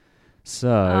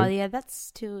 So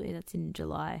that's in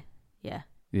July. Yeah.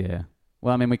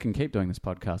 Well, I mean, we can keep doing this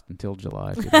podcast until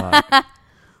July if you'd like.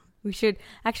 We should.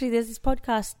 Actually, there's this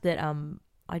podcast that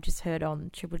I just heard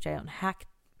on Triple J on Hack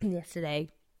yesterday.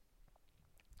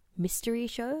 Mystery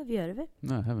Show. Have you heard of it?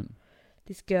 No, I haven't.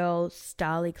 This girl,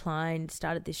 Starlee Klein,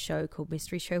 started this show called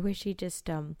Mystery Show where she just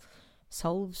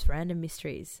solves random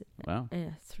mysteries. Wow.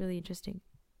 Yeah, it's really interesting.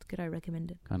 It's good. I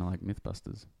recommend it. Kind of like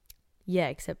Mythbusters. Yeah,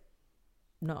 except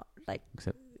not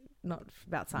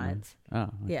about science. Oh,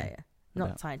 okay. Yeah.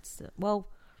 Not science. Well,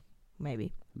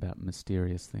 maybe. About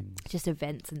mysterious things. Just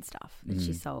events and stuff that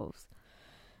she solves.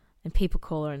 And people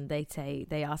call her and they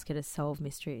ask her to solve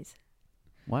mysteries.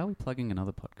 Why are we plugging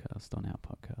another podcast on our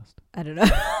podcast? I don't know.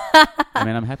 I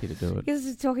mean, I'm happy to do it. Because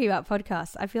it's talking about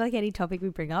podcasts. I feel like any topic we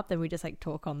bring up, then we just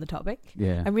talk on the topic.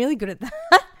 Yeah. I'm really good at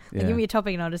that. Yeah. Give me a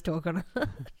topic and I'll just talk on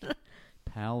it.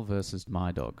 Pal versus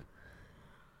My Dog.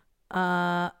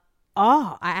 I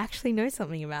actually know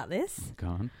something about this. Go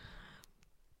on.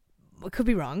 I could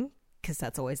be wrong, because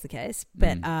that's always the case.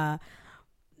 But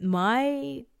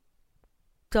my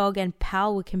dog and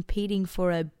Pal were competing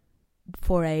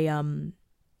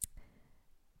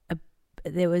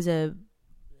there was a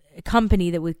company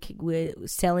that were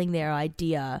selling their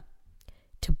idea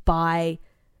to buy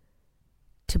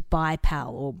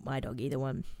Pal or My Dog, either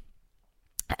one.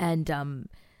 And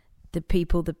the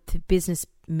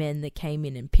businessmen that came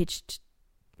in and pitched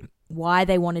why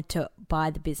they wanted to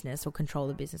buy the business or control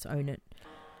the business, own it.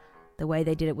 The way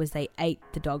they did it was they ate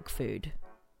the dog food.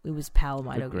 It was Pal or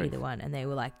My Dog, either one. And they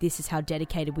were like, this is how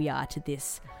dedicated we are to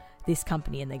this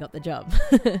company, and they got the job.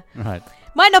 Right.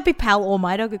 Might not be Pal or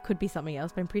My Dog, it could be something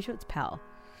else, but I'm pretty sure it's Pal.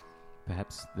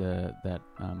 Perhaps that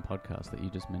podcast that you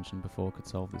just mentioned before could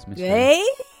solve this mystery. Hey?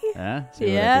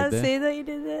 See that you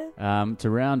did there? To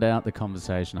round out the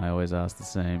conversation, I always ask the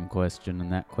same question, and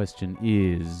that question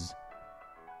is,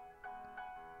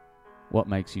 what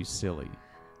makes you silly?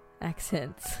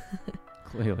 Accents.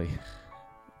 Clearly.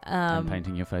 And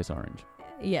painting your face orange.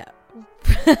 Yeah.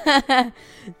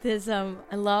 There's I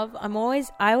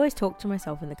always talk to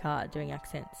myself in the car doing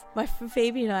accents.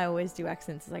 Phoebe and I always do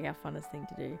accents. It's like our funnest thing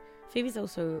to do. Phoebe's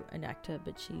also an actor,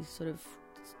 but she sort of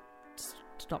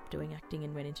stopped doing acting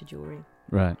and went into jewellery.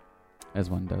 Right. As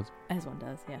one does.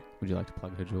 Yeah. Would you like to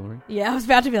plug her jewellery? Yeah, I was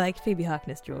about to be like, Phoebe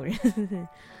Harkness Jewellery.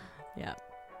 Yeah.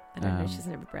 I don't know. She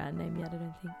doesn't have a brand name yet, I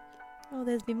don't think. Oh,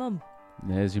 there's my mum.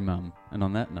 There's your mum. And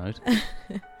on that note,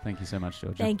 thank you so much,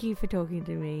 Georgia. Thank you for talking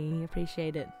to me.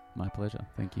 Appreciate it. My pleasure.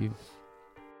 Thank you.